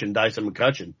guys you mentioned, Dyson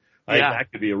McCutcheon, I think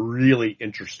that could be a really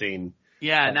interesting.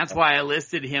 Yeah, and that's why I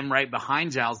listed him right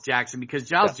behind Giles Jackson, because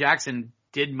Giles Jackson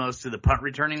did most of the punt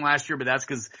returning last year, but that's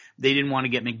because they didn't want to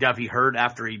get McDuffie hurt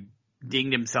after he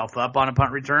dinged himself up on a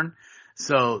punt return.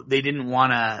 So they didn't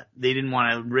want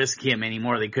to risk him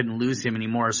anymore. They couldn't lose him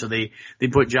anymore. So they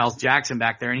put Giles Jackson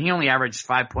back there, and he only averaged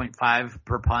 5.5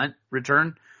 per punt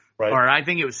return. Right. Or I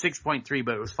think it was 6.3,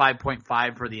 but it was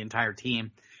 5.5 for the entire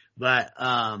team. But,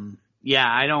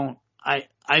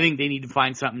 I think they need to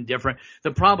find something different.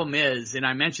 The problem is, and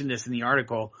I mentioned this in the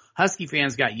article, Husky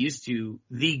fans got used to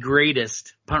the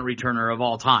greatest punt returner of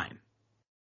all time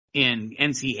in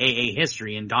NCAA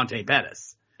history in Dante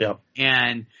Pettis. Yep.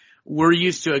 And we're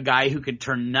used to a guy who could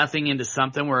turn nothing into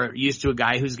something. We're used to a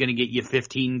guy who's going to get you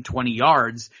 15, 20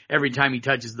 yards every time he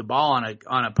touches the ball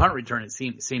on a punt return,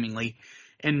 seemingly.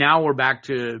 And now we're back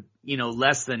to,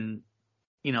 less than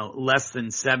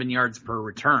 7 yards per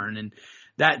return. And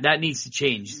that needs to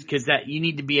change, because that you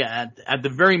need to be at the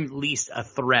very least a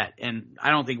threat. And I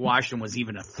don't think Washington was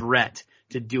even a threat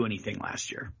to do anything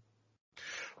last year.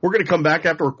 We're going to come back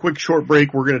after a quick short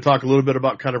break. We're going to talk a little bit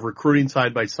about kind of recruiting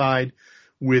side by side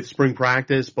with spring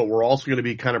practice, but we're also going to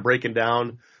be kind of breaking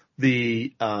down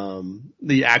the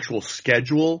actual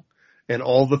schedule and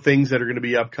all the things that are going to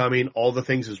be upcoming, all the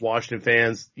things as Washington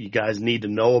fans you guys need to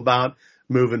know about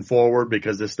moving forward,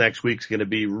 because this next week's going to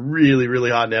be really, really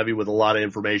hot and heavy with a lot of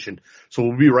information. So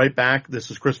we'll be right back.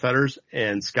 This is Chris Fetters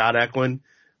and Scott Eklund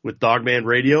with Dogman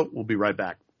Radio. We'll be right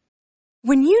back.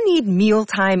 When you need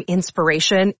mealtime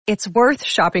inspiration, it's worth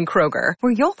shopping Kroger,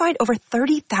 where you'll find over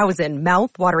 30,000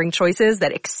 mouth-watering choices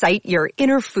that excite your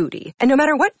inner foodie. And no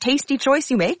matter what tasty choice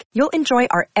you make, you'll enjoy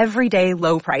our everyday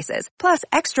low prices, plus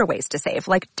extra ways to save,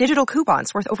 like digital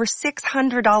coupons worth over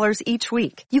 $600 each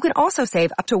week. You can also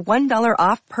save up to $1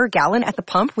 off per gallon at the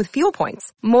pump with fuel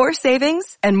points. More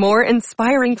savings and more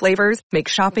inspiring flavors make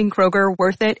shopping Kroger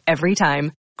worth it every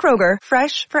time. Kroger,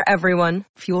 fresh for everyone.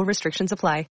 Fuel restrictions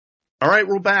apply. All right,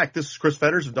 we're back. This is Chris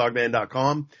Fetters of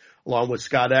Dogman.com, along with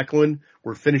Scott Eklund.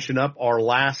 We're finishing up our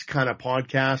last kind of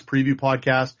preview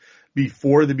podcast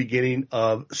before the beginning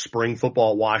of spring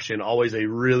football at Washington. Always a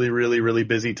really, really, really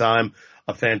busy time,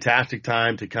 a fantastic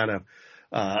time to kind of,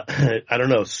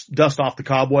 dust off the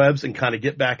cobwebs and kind of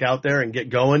get back out there and get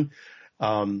going.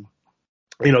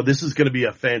 This is going to be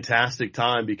a fantastic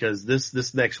time, because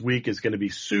this next week is going to be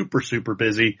super, super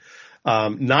busy.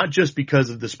 Not just because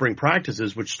of the spring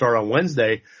practices, which start on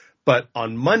Wednesday, but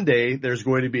on Monday, there's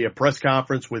going to be a press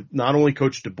conference with not only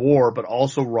Coach DeBoer, but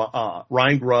also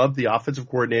Ryan Grubb, the offensive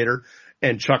coordinator,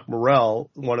 and Chuck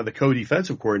Morrell, one of the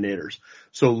co-defensive coordinators.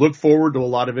 So look forward to a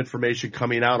lot of information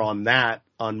coming out on that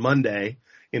on Monday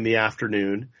in the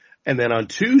afternoon. And then on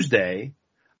Tuesday,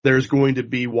 there's going to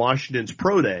be Washington's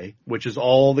Pro Day, which is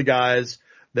all the guys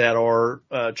that are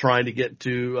trying to get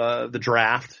to the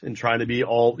draft and trying to be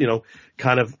all,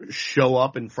 kind of show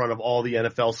up in front of all the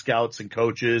NFL scouts and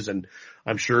coaches. And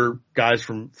I'm sure guys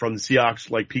from the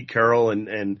Seahawks like Pete Carroll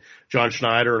and John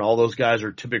Schneider and all those guys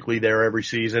are typically there every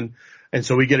season. And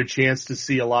so we get a chance to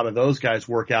see a lot of those guys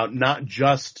work out, not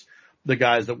just the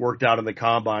guys that worked out in the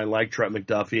combine like Trent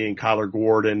McDuffie and Kyler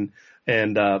Gordon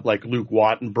and like Luke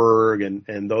Wattenberg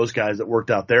and those guys that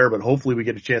worked out there. But hopefully we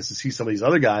get a chance to see some of these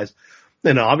other guys.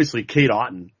 And obviously Cade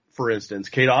Otton, for instance.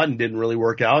 Cade Otton didn't really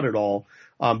work out at all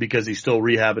because he's still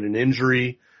rehabbing an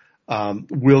injury.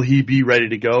 Will he be ready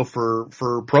to go for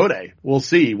Pro Day? We'll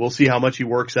see. We'll see how much he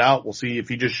works out. We'll see if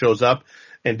he just shows up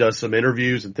and does some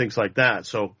interviews and things like that.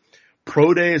 So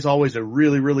Pro Day is always a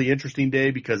really, really interesting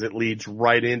day because it leads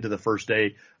right into the first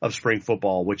day of spring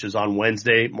football, which is on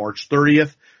Wednesday, March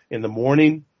 30th in the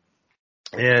morning.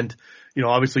 And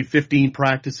obviously 15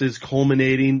 practices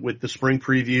culminating with the spring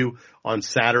preview on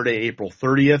Saturday, April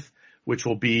 30th, which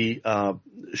will be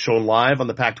shown live on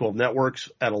the Pac-12 networks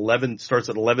starts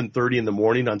at 11:30 in the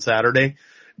morning on Saturday.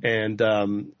 And,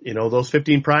 those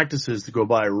 15 practices to go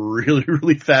by really,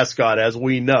 really fast, Scott, as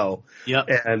we know. Yep.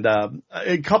 And,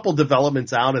 a couple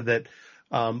developments out of it.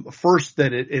 First,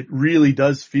 that it really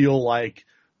does feel like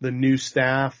the new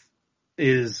staff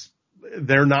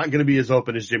they're not going to be as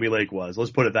open as Jimmy Lake was.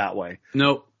 Let's put it that way.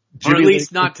 Nope. Or at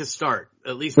least not to start.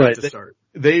 At least not to start.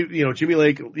 Jimmy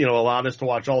Lake, allowed us to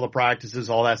watch all the practices,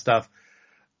 all that stuff.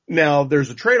 Now, there's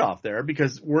a trade-off there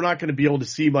because we're not going to be able to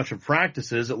see much of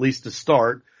practices, at least to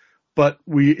start, but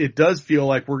it does feel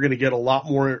like we're going to get a lot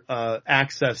more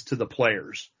access to the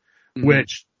players,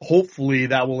 which hopefully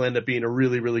that will end up being a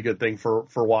really, really good thing for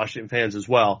Washington fans as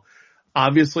well.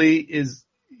 Obviously,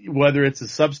 whether it's a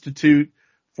substitute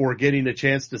for getting a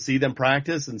chance to see them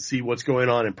practice and see what's going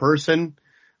on in person,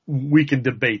 we can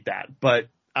debate that, but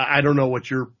I don't know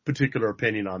what your particular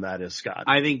opinion on that is, Scott.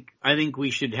 I think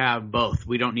we should have both.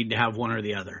 We don't need to have one or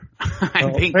the other.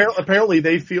 Apparently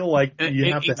they feel like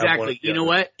you have to have one or the You know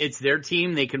what? It's their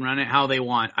team. They can run it how they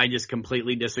want. I just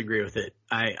completely disagree with it.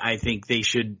 I think they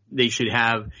should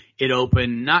have it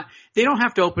open. They don't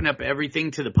have to open up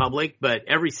everything to the public, but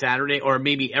every Saturday or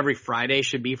maybe every Friday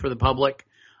should be for the public.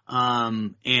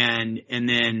 But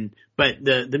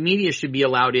the media should be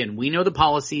allowed in. We know the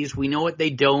policies. We know what they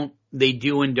do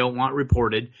and don't want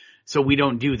reported. So we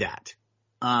don't do that.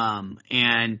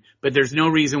 But there's no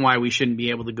reason why we shouldn't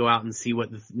be able to go out and see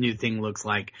what the new thing looks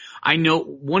like. I know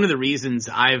one of the reasons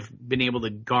I've been able to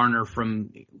garner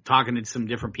from talking to some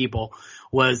different people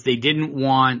was they didn't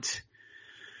want,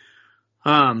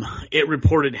 it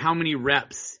reported how many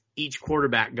reps each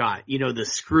quarterback got, the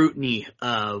scrutiny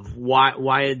of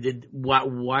why did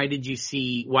Michael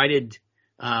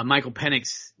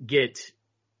Penix get,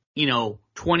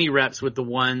 20 reps with the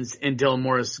ones and Dylan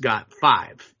Morris got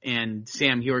 5 and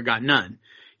Sam Hewer got none,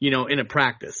 in a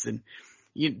practice. And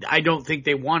I don't think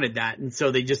they wanted that. And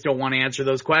so they just don't want to answer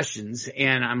those questions.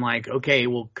 And I'm like, okay,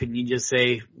 well, couldn't you just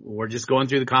say we're just going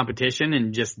through the competition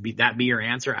and just be your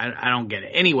answer? I don't get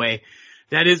it. Anyway,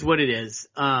 that is what it is.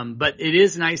 But it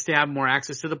is nice to have more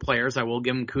access to the players. I will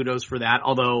give them kudos for that,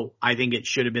 although I think it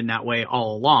should have been that way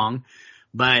all along.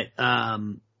 But,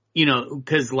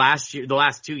 cause the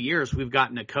last 2 years, we've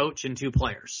gotten a coach and 2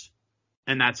 players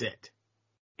and that's it.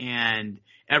 And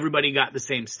everybody got the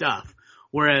same stuff.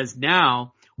 Whereas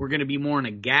now we're going to be more in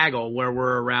a gaggle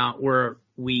where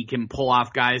we can pull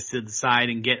off guys to the side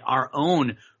and get our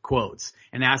own quotes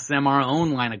and ask them our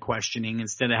own line of questioning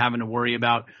instead of having to worry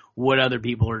about what other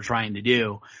people are trying to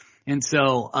do. And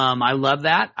so, I love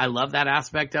that. I love that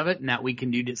aspect of it and that we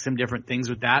can do some different things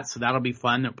with that. So that'll be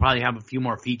fun. They'll probably have a few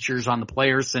more features on the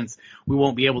players since we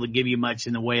won't be able to give you much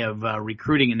in the way of,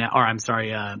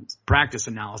 practice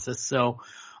analysis. So,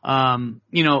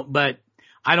 but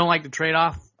I don't like the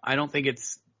trade-off. I don't think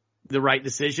it's the right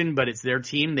decision, but it's their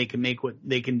team. They can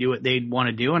do what they want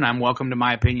to do. And I'm welcome to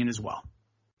my opinion as well.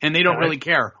 And they don't really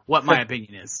care what my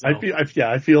opinion is. So.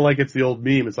 I feel like it's the old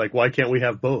meme. It's like, why can't we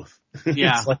have both?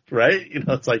 Yeah. It's like, right?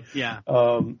 It's like, yeah.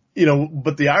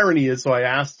 But the irony is, so I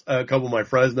asked a couple of my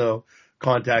Fresno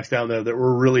contacts down there that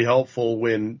were really helpful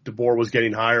when DeBoer was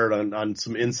getting hired on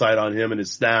some insight on him and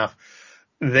his staff.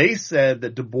 They said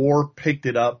that DeBoer picked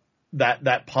it up,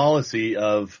 that policy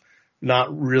of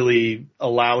not really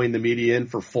allowing the media in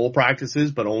for full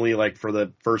practices, but only like for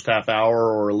the first half hour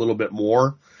or a little bit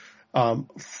more.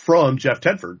 From Jeff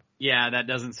Tedford. Yeah, that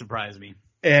doesn't surprise me.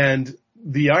 And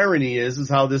the irony is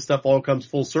how this stuff all comes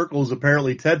full circle is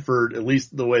apparently Tedford, at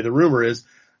least the way the rumor is,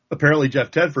 apparently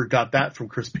Jeff Tedford got that from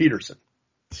Chris Peterson.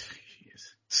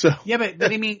 Jeez. So yeah,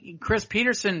 but I mean, Chris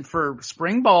Peterson for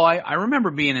spring ball, I remember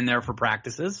being in there for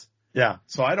practices. Yeah,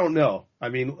 so I don't know. I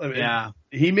mean, yeah,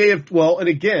 he may have. Well, and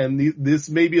again, this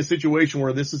may be a situation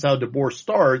where this is how DeBoer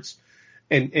starts.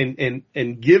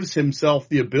 And gives himself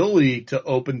the ability to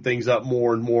open things up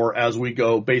more and more as we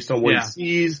go based on what he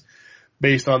sees,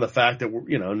 based on the fact that,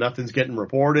 nothing's getting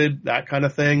reported, that kind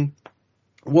of thing.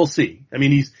 We'll see. I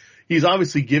mean, he's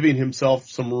obviously giving himself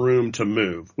some room to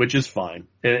move, which is fine.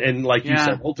 And like you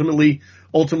said, ultimately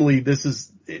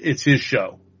it's his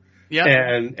show. Yeah.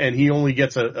 And he only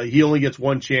gets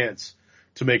one chance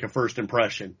to make a first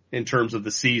impression in terms of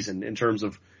the season, in terms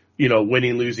of,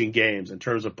 winning, losing games, in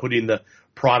terms of putting the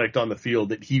product on the field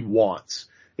that he wants,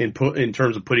 in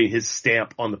terms of putting his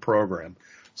stamp on the program.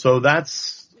 So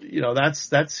that's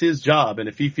his job. And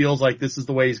if he feels like this is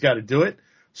the way he's got to do it,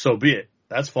 so be it.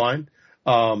 That's fine.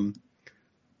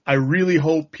 I I really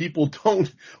hope people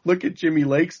don't look at Jimmy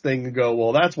Lake's thing and go,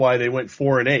 well, that's why they went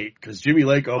 4-8 because Jimmy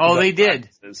Lake opened Oh, up they did.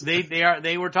 practices.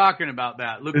 They were talking about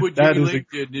that. Look what Jimmy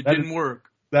Lake did. It didn't work.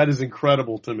 That is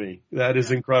incredible to me. That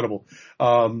is incredible.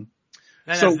 That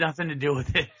has nothing to do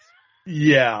with it.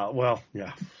 Yeah. Well,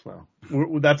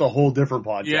 that's a whole different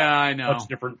podcast. Yeah, I know. Much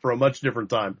different for a much different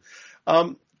time.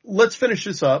 Let's finish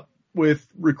this up with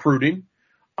recruiting.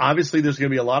 Obviously, there's going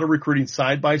to be a lot of recruiting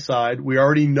side by side. We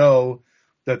already know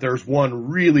that there's one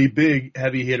really big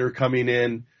heavy hitter coming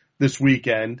in this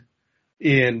weekend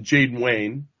in Jaden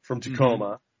Wayne from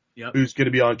Tacoma, who's going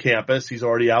to be on campus. He's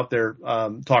already out there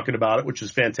talking about it, which is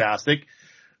fantastic.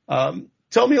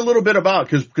 Tell me a little bit about,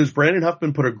 because Brandon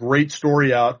Huffman put a great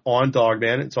story out on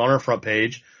Dogman. It's on our front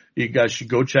page. You guys should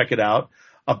go check it out,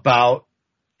 about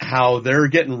how they're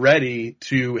getting ready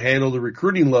to handle the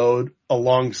recruiting load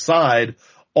alongside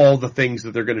all the things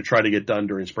that they're going to try to get done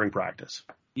during spring practice.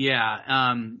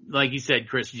 Yeah, like you said,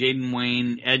 Chris, Jaden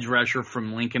Wayne, edge rusher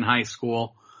from Lincoln High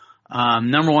School,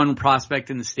 number one prospect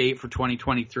in the state for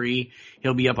 2023.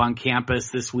 He'll be up on campus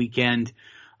this weekend,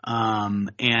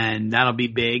 and that'll be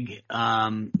big.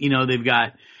 They've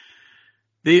got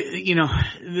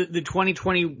the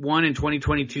 2021 and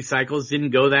 2022 cycles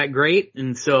didn't go that great,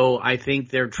 and so I think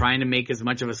they're trying to make as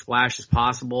much of a splash as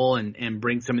possible and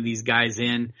bring some of these guys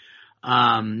in.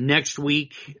 Next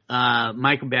week,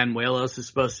 Michael Banuelos is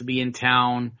supposed to be in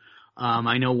town.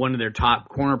 I know one of their top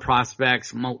corner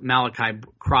prospects, Malachi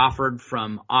Crawford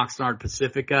from Oxnard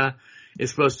Pacifica, is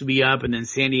supposed to be up, and then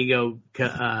San Diego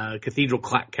Cathedral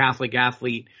Catholic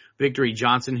athlete Victory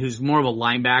Johnson, who's more of a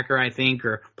linebacker, I think,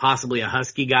 or possibly a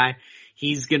Husky guy.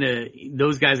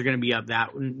 Those guys are gonna be up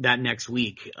that next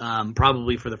week,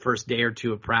 probably for the first day or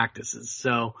two of practices.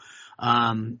 So,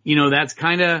 that's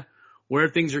kind of where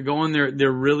things are going.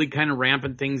 They're really kind of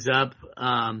ramping things up.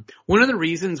 One of the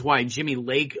reasons why Jimmy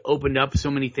Lake opened up so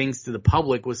many things to the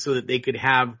public was so that they could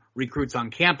have recruits on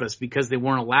campus, because they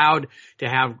weren't allowed to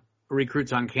have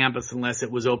recruits on campus unless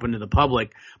it was open to the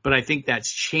public. But I think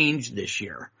that's changed this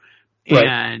year.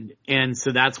 Right. And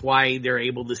so that's why they're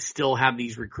able to still have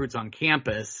these recruits on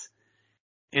campus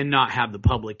and not have the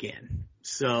public in.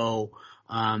 So,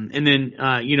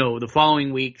 the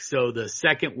following week, so the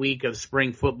second week of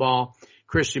spring football,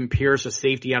 Christian Pierce, a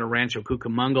safety out of Rancho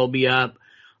Cucamonga, will be up.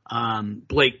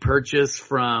 Blake Purchase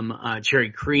from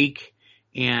Cherry Creek,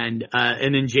 and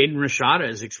then Jaden Rashada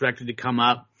is expected to come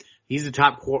up. He's the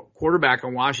top quarterback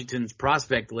on Washington's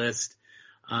prospect list,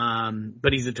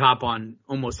 but he's the top on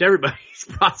almost everybody's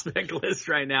prospect list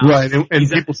right now. Right,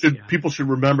 and people should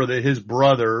remember that his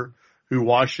brother, who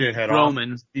Washington had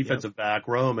Roman, defensive back,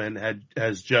 Roman,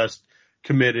 has just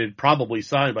committed, probably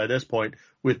signed by this point,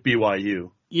 with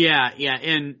BYU. Yeah,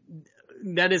 and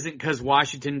that isn't because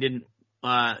Washington didn't.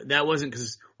 That wasn't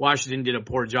because Washington did a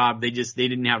poor job. They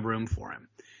didn't have room for him,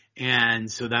 and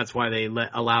so that's why they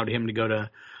allowed him to go to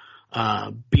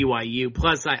BYU.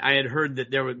 Plus, I had heard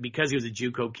that because he was a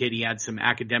JUCO kid, he had some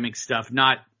academic stuff,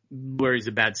 not where he's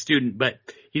a bad student, but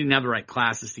he didn't have the right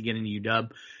classes to get into UW.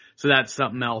 So that's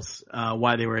something else,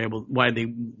 why they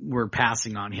were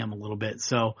passing on him a little bit.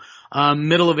 So,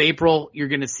 middle of April, you're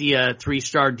going to see a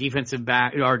 3-star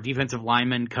defensive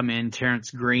lineman come in, Terrence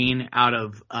Green out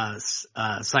of,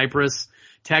 Cypress,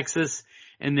 Texas.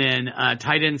 And then,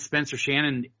 tight end Spencer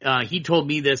Shannon, he told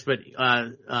me this, but,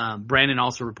 Brandon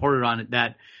also reported on it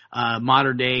that,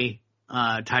 modern day,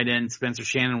 tight end Spencer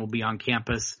Shannon will be on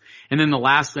campus. And then the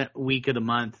last week of the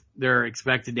month, they're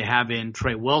expected to have in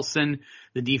Trey Wilson,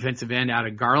 the defensive end out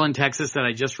of Garland, Texas, that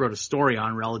I just wrote a story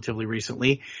on relatively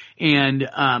recently, and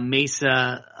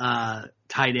Mesa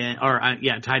tight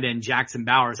end Jackson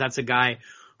Bowers. That's a guy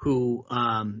who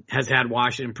has had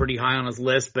Washington pretty high on his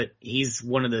list, but he's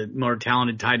one of the more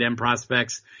talented tight end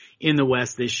prospects in the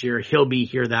West this year. He'll be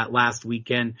here that last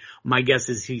weekend. My guess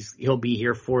is he'll be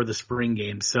here for the spring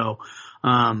game. So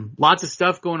lots of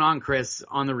stuff going on, Chris,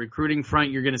 on the recruiting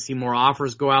front. You're going to see more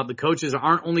offers go out. The coaches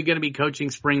aren't only going to be coaching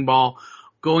spring ball,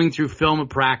 going through film of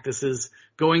practices,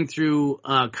 going through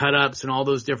cut-ups and all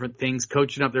those different things,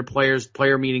 coaching up their players,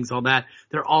 player meetings, all that.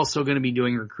 They're also going to be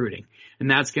doing recruiting. And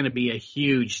that's going to be a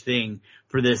huge thing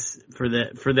for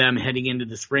them heading into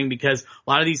the spring, because a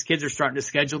lot of these kids are starting to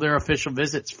schedule their official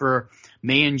visits for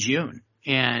May and June.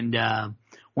 And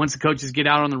once the coaches get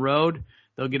out on the road,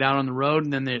 they'll get out on the road,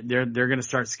 and then they're going to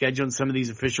start scheduling some of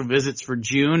these official visits for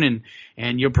June,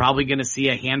 and you're probably going to see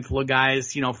a handful of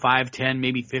guys, 5, 10,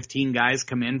 maybe 15 guys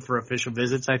come in for official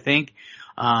visits, I think.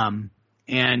 And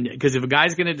because if a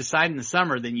guy's going to decide in the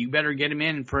summer, then you better get him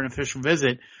in for an official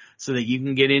visit so that you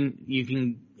can get in, you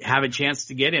can have a chance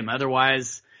to get him.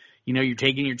 Otherwise, you're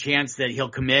taking your chance that he'll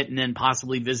commit and then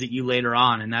possibly visit you later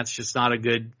on. And that's just not a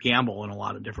good gamble in a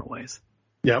lot of different ways.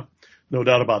 Yeah, no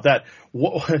doubt about that.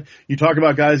 You talk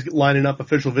about guys lining up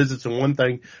official visits and one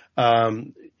thing,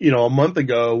 a month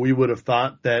ago, we would have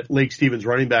thought that Lake Stevens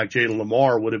running back Jayden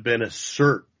Limar would have been a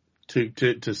cert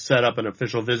to set up an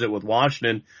official visit with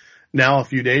Washington. Now, a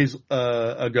few days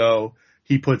ago,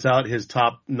 he puts out his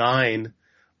top 9,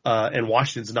 and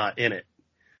Washington's not in it.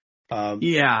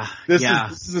 This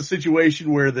is a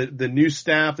situation where the new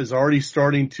staff is already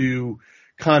starting to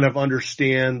kind of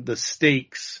understand the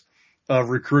stakes of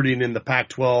recruiting in the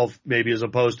Pac-12, maybe as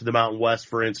opposed to the Mountain West,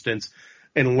 for instance,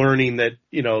 and learning that,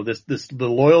 the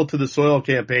Loyal to the Soil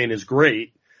campaign is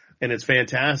great and it's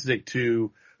fantastic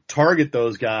to target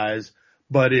those guys.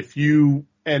 But if you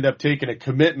end up taking a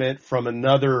commitment from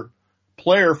another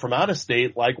player from out of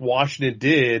state, like Washington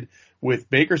did with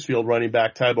Bakersfield running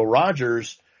back Tybo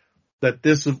Rogers, that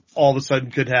this all of a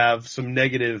sudden could have some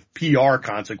negative PR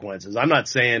consequences. I'm not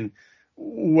saying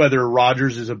whether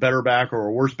Rogers is a better back or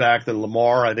a worse back than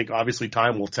Limar. I think obviously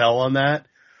time will tell on that.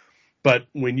 But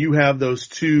when you have those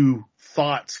two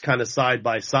thoughts kind of side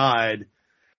by side,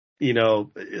 a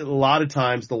lot of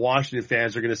times the Washington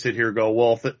fans are going to sit here and go,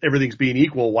 well, if everything's being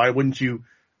equal, why wouldn't you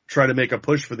try to make a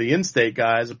push for the in-state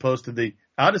guy as opposed to the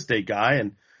out-of-state guy?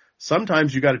 And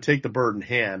sometimes you got to take the bird in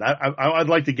hand. I'd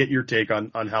like to get your take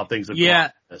on how things have gone.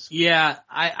 Yeah.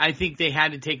 I think they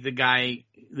had to take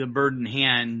the bird in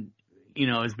hand,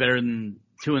 is better than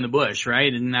 2 in the bush,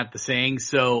 right? Isn't that the saying?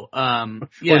 So, Well,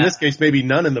 in this case, maybe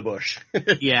none in the bush.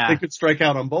 Yeah. They could strike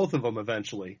out on both of them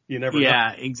eventually. You never know.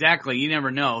 Yeah, exactly. You never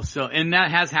know. So, and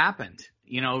that has happened,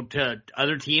 to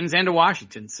other teams and to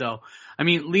Washington. So,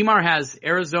 Limar has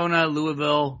Arizona,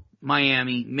 Louisville,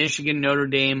 Miami, Michigan, Notre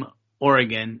Dame,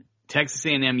 Oregon, Texas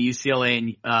A&M,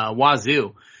 UCLA, and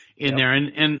Wazoo in there.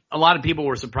 And a lot of people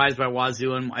were surprised by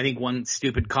Wazoo. And I think one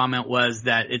stupid comment was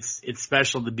that it's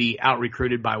special to be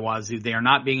out-recruited by Wazoo. They are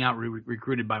not being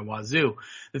out-recruited by Wazoo.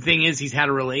 The thing is, he's had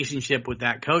a relationship with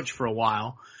that coach for a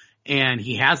while, and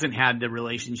he hasn't had the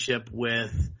relationship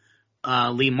with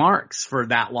Lee Marks for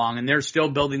that long, and they're still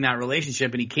building that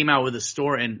relationship. And he came out with a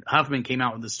story, and Huffman came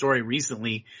out with a story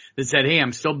recently that said, hey,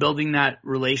 I'm still building that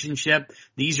relationship.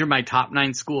 These are my top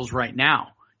 9 schools right now.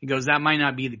 He goes, that might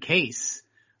not be the case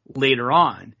later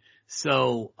on.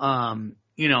 So,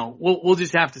 we'll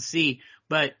just have to see.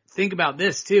 But think about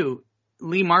this too.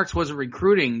 Lee Marks wasn't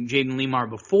recruiting Jayden Limar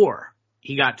before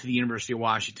he got to the University of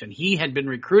Washington. He had been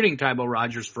recruiting Tybo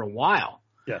Rogers for a while.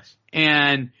 Yes.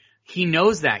 And he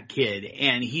knows that kid,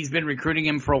 and he's been recruiting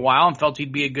him for a while and felt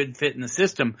he'd be a good fit in the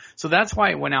system. So that's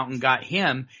why I went out and got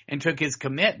him and took his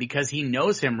commit, because he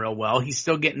knows him real well. He's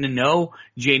still getting to know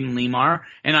Jayden Limar,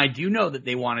 and I do know that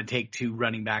they want to take 2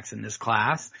 running backs in this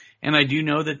class, and I do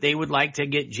know that they would like to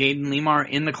get Jayden Limar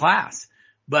in the class.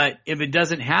 But if it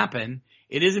doesn't happen,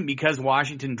 it isn't because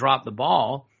Washington dropped the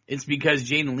ball. It's because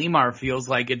Jayden Limar feels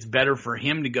like it's better for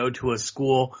him to go to a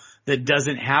school that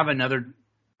doesn't have another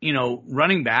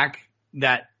running back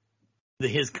that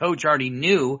his coach already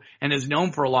knew and has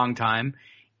known for a long time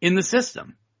in the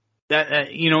system, that,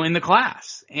 in the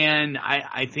class. And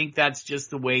I think that's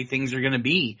just the way things are going to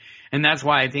be. And that's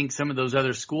why I think some of those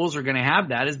other schools are going to have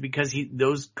that, is because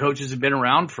those coaches have been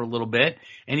around for a little bit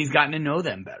and he's gotten to know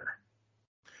them better.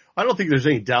 I don't think there's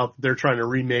any doubt that they're trying to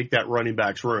remake that running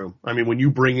backs room. When you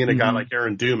bring in a guy like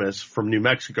Aaron Dumas from New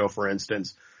Mexico, for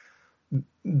instance,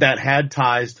 that had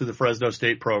ties to the Fresno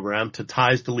State program, to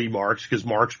ties to Lee Marks, because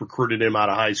Marks recruited him out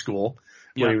of high school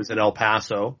when he was in El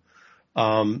Paso.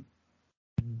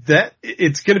 That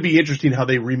it's going to be interesting how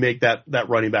they remake that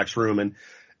running backs room. And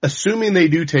assuming they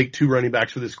do take 2 running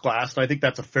backs for this class, and I think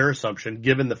that's a fair assumption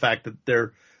given the fact that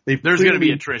there's going to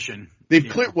be attrition. There's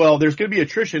going to be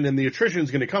attrition, and the attrition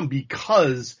is going to come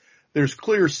because there's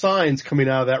clear signs coming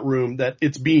out of that room that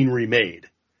it's being remade.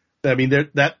 That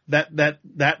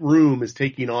room is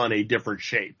taking on a different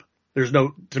shape. There's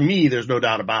no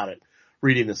doubt about it,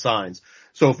 reading the signs.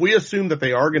 So if we assume that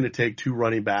they are going to take 2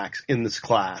 running backs in this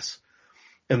class,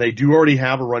 and they do already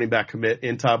have a running back commit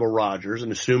in Tybo Rogers,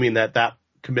 and assuming that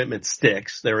commitment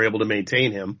sticks, they're able to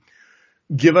maintain him,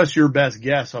 give us your best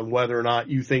guess on whether or not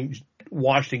you think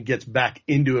Washington gets back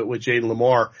into it with Jayden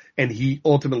Limar and he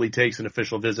ultimately takes an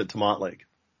official visit to Montlake.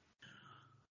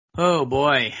 Oh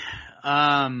boy.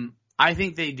 I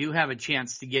think they do have a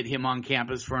chance to get him on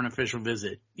campus for an official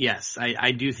visit. Yes,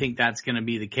 I do think that's going to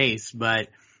be the case. But,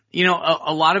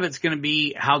 a lot of it's going to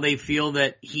be how they feel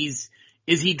that is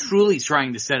he truly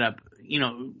trying to set up,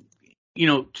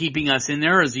 keeping us in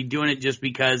there, or is he doing it just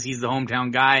because he's the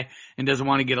hometown guy and doesn't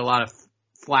want to get a lot of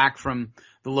flack from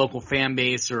the local fan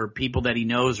base or people that he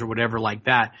knows or whatever like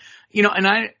that?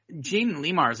 And Jaden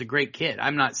Lemar is a great kid.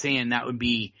 I'm not saying that would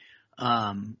be,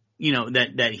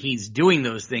 that he's doing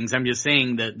those things. I'm just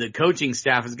saying that the coaching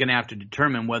staff is going to have to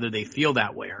determine whether they feel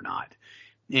that way or not.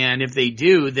 And if they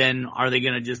do, then are they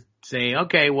going to just say,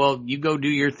 okay, well, you go do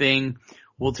your thing.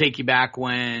 We'll take you back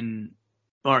when,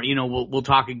 or, we'll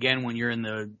talk again when you're in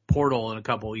the portal in a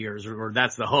couple of years, or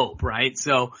that's the hope, right?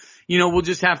 So, we'll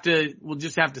just have to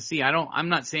see. I'm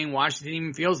not saying Washington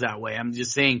even feels that way. I'm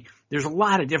just saying there's a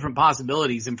lot of different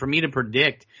possibilities. And for me to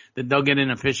predict that they'll get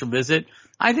an official visit,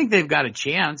 I think they've got a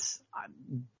chance.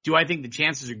 Do I think the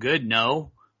chances are good?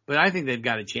 No, but I think they've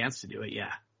got a chance to do it.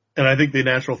 Yeah. And I think the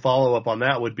natural follow up on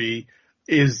that would be,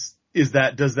 does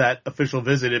that official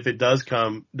visit, if it does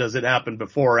come, does it happen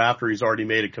before or after he's already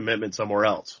made a commitment somewhere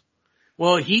else?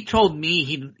 Well, he told me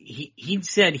he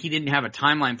said he didn't have a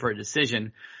timeline for a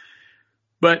decision,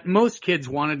 but most kids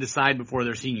want to decide before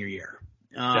their senior year.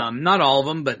 Not all of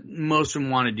them, but most of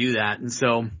them want to do that. And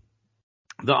so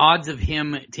the odds of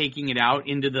him taking it out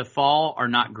into the fall are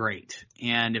not great.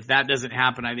 And if that doesn't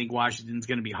happen, I think Washington's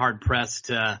going to be hard pressed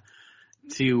to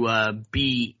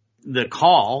be the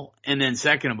call. And then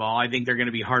second of all, I think they're going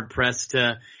to be hard pressed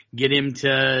to get him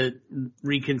to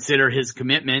reconsider his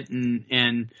commitment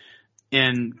and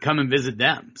come and visit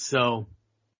them. So,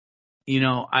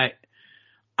 I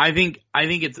think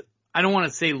it's, I don't want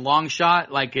to say long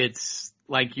shot, like it's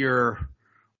like you're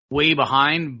way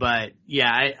behind, but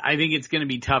yeah, I think it's going to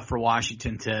be tough for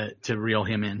Washington to reel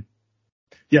him in.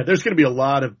 Yeah, there's going to be a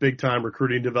lot of big time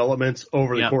recruiting developments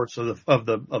over the course of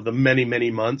the many,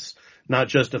 many months, not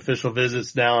just official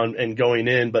visits now and going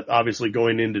in, but obviously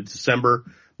going into December,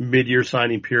 mid-year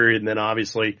signing period, and then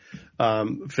obviously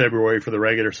February for the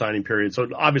regular signing period. So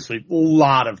obviously a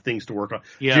lot of things to work on.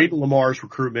 Yeah. Jaden Lamar's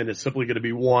recruitment is simply going to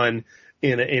be one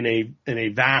in a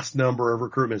vast number of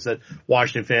recruitments that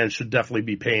Washington fans should definitely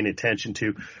be paying attention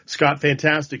to. Scott,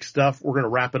 fantastic stuff. We're going to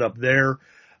wrap it up there.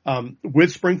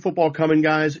 With spring football coming,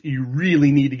 guys, you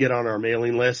really need to get on our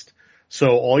mailing list. So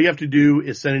all you have to do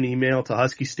is send an email to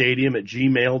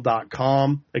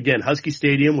huskystadium@gmail.com. Again, Husky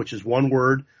Stadium, which is one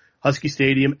word,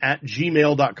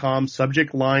 huskystadium@gmail.com,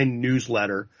 subject line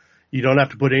newsletter. You don't have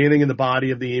to put anything in the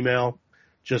body of the email.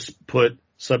 Just put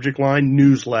subject line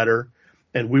newsletter,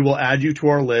 and we will add you to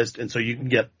our list. And so you can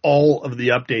get all of the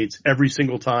updates every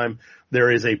single time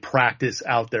there is a practice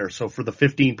out there. So for the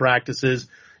 15 practices,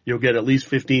 you'll get at least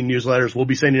 15 newsletters. We'll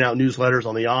be sending out newsletters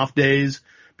on the off days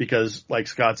because, like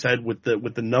Scott said, with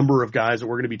the number of guys that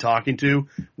we're going to be talking to,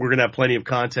 we're going to have plenty of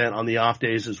content on the off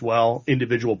days as well.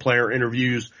 Individual player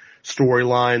interviews,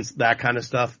 storylines, that kind of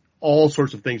stuff. All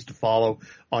sorts of things to follow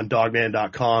on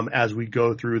dogman.com as we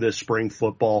go through this spring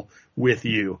football with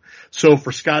you. So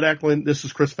for Scott Eklund, this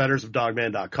is Chris Fetters of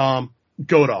dogman.com.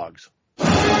 Go Dogs.